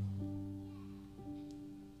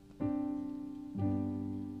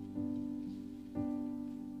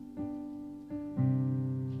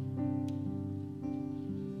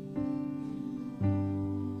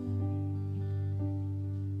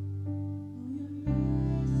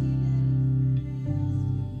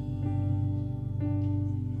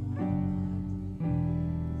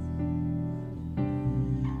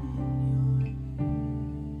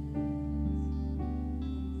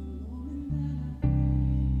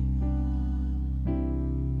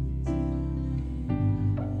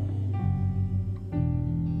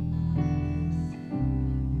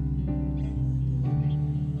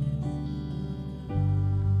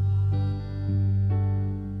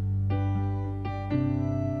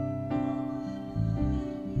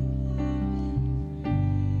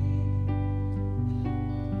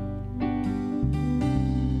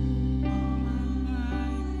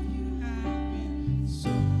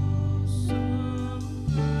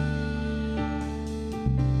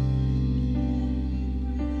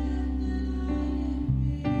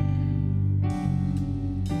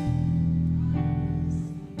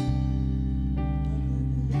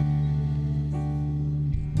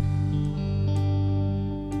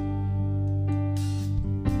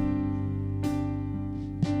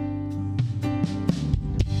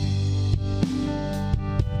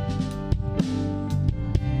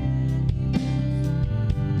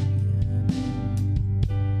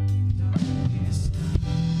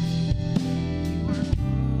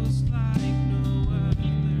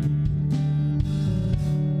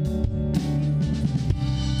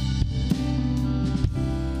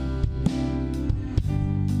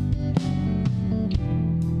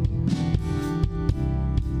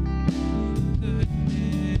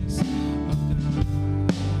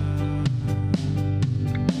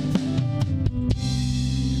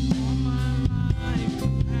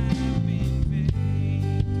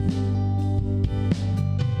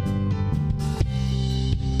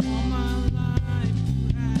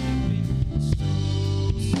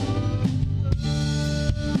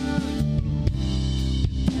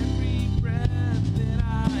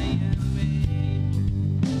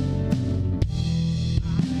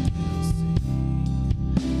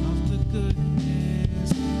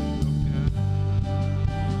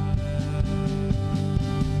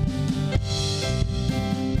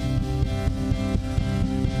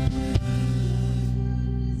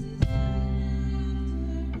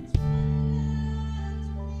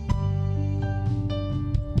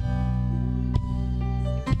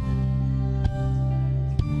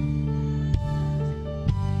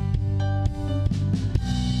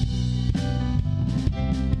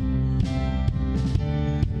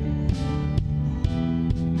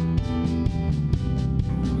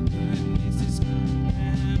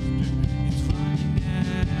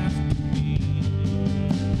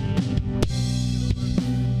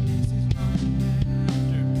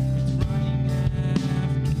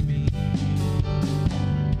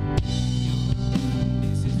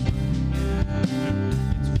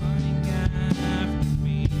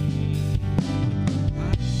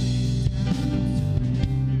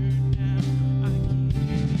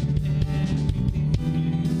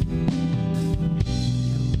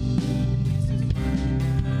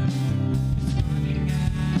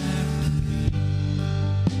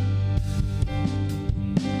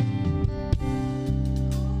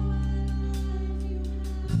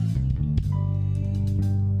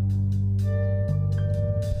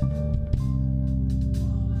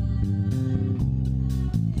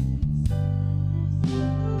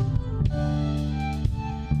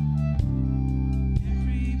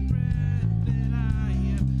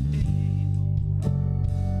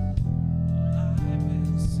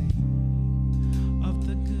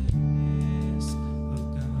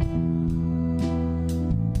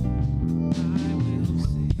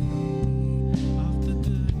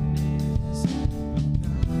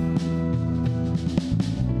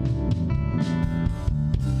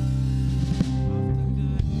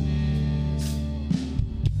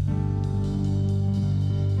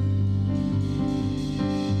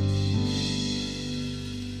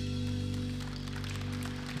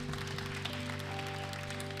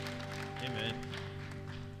 Amen.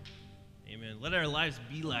 Amen. Let our lives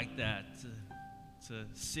be like that, to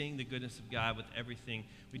sing the goodness of God with everything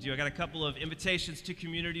we do. I got a couple of invitations to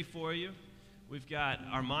community for you. We've got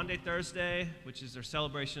our Maundy Thursday, which is our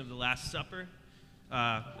celebration of the Last Supper.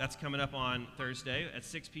 That's coming up on Thursday at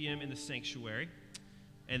 6 p.m. in the sanctuary.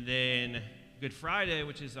 And then Good Friday,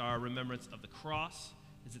 which is our remembrance of the cross,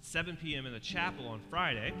 is at 7 p.m. in the chapel on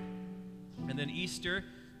Friday. And then Easter,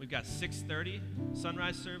 we've got 6:30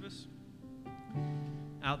 sunrise service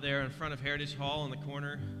out there in front of Heritage Hall on the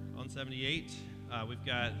corner on 78. We've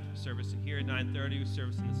got service in here at 9:30,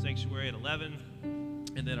 service in the sanctuary at 11,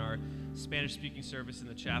 and then our Spanish-speaking service in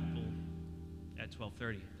the chapel at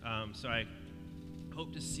 12:30. So I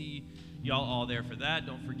hope to see y'all all there for that.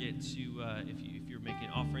 Don't forget to, if you're making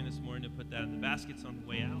an offering this morning, to put that in the baskets on the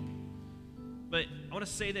way out. But I want to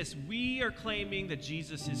say this. We are claiming that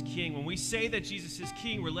Jesus is King. When we say that Jesus is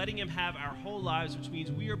King, we're letting him have our whole lives, which means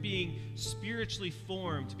we are being spiritually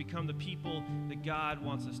formed to become the people that God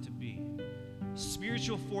wants us to be.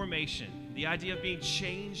 Spiritual formation, the idea of being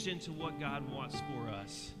changed into what God wants for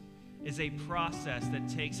us, is a process that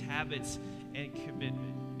takes habits and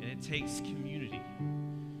commitment, and it takes community.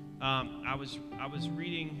 I was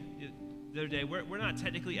reading the other day. We're not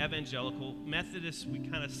technically evangelical. Methodists, we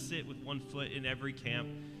kind of sit with one foot in every camp.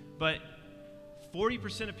 But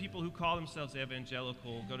 40% of people who call themselves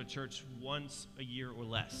evangelical go to church once a year or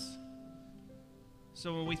less.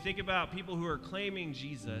 So when we think about people who are claiming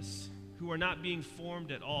Jesus, who are not being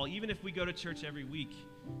formed at all, even if we go to church every week,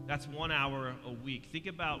 that's 1 hour a week. Think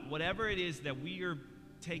about whatever it is that we are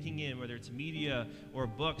taking in, whether it's media or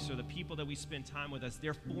books or the people that we spend time with us,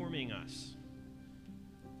 they're forming us.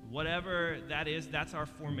 Whatever that is, that's our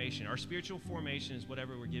formation. Our spiritual formation is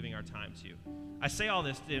whatever we're giving our time to. I say all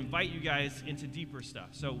this to invite you guys into deeper stuff.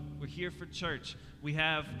 So we're here for church. We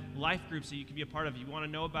have life groups that you can be a part of. If you want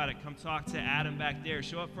to know about it, come talk to Adam back there.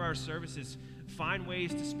 Show up for our services. Find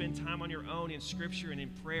ways to spend time on your own in Scripture and in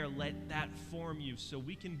prayer. Let that form you so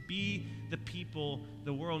we can be the people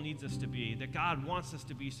the world needs us to be, that God wants us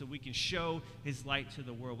to be, so we can show his light to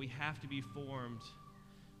the world. We have to be formed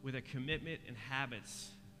with a commitment and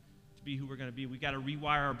habits to be who we're going to be. We got to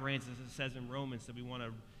rewire our brains, as it says in Romans, that we want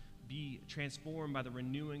to be transformed by the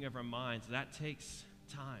renewing of our minds. That takes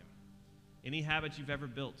time. Any habit you've ever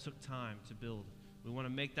built took time to build. We want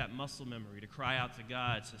to make that muscle memory, to cry out to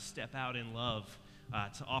God, to step out in love,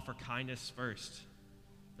 to offer kindness first.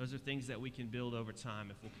 Those are things that we can build over time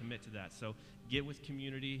if we'll commit to that. So get with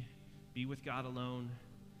community, be with God alone,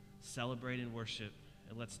 celebrate and worship,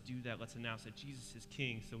 and let's do that. Let's announce that Jesus is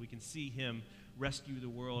King so we can see him rescue the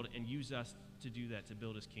world and use us to do that, to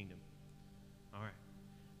build his kingdom. All right.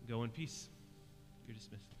 Go in peace. You're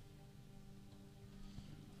dismissed.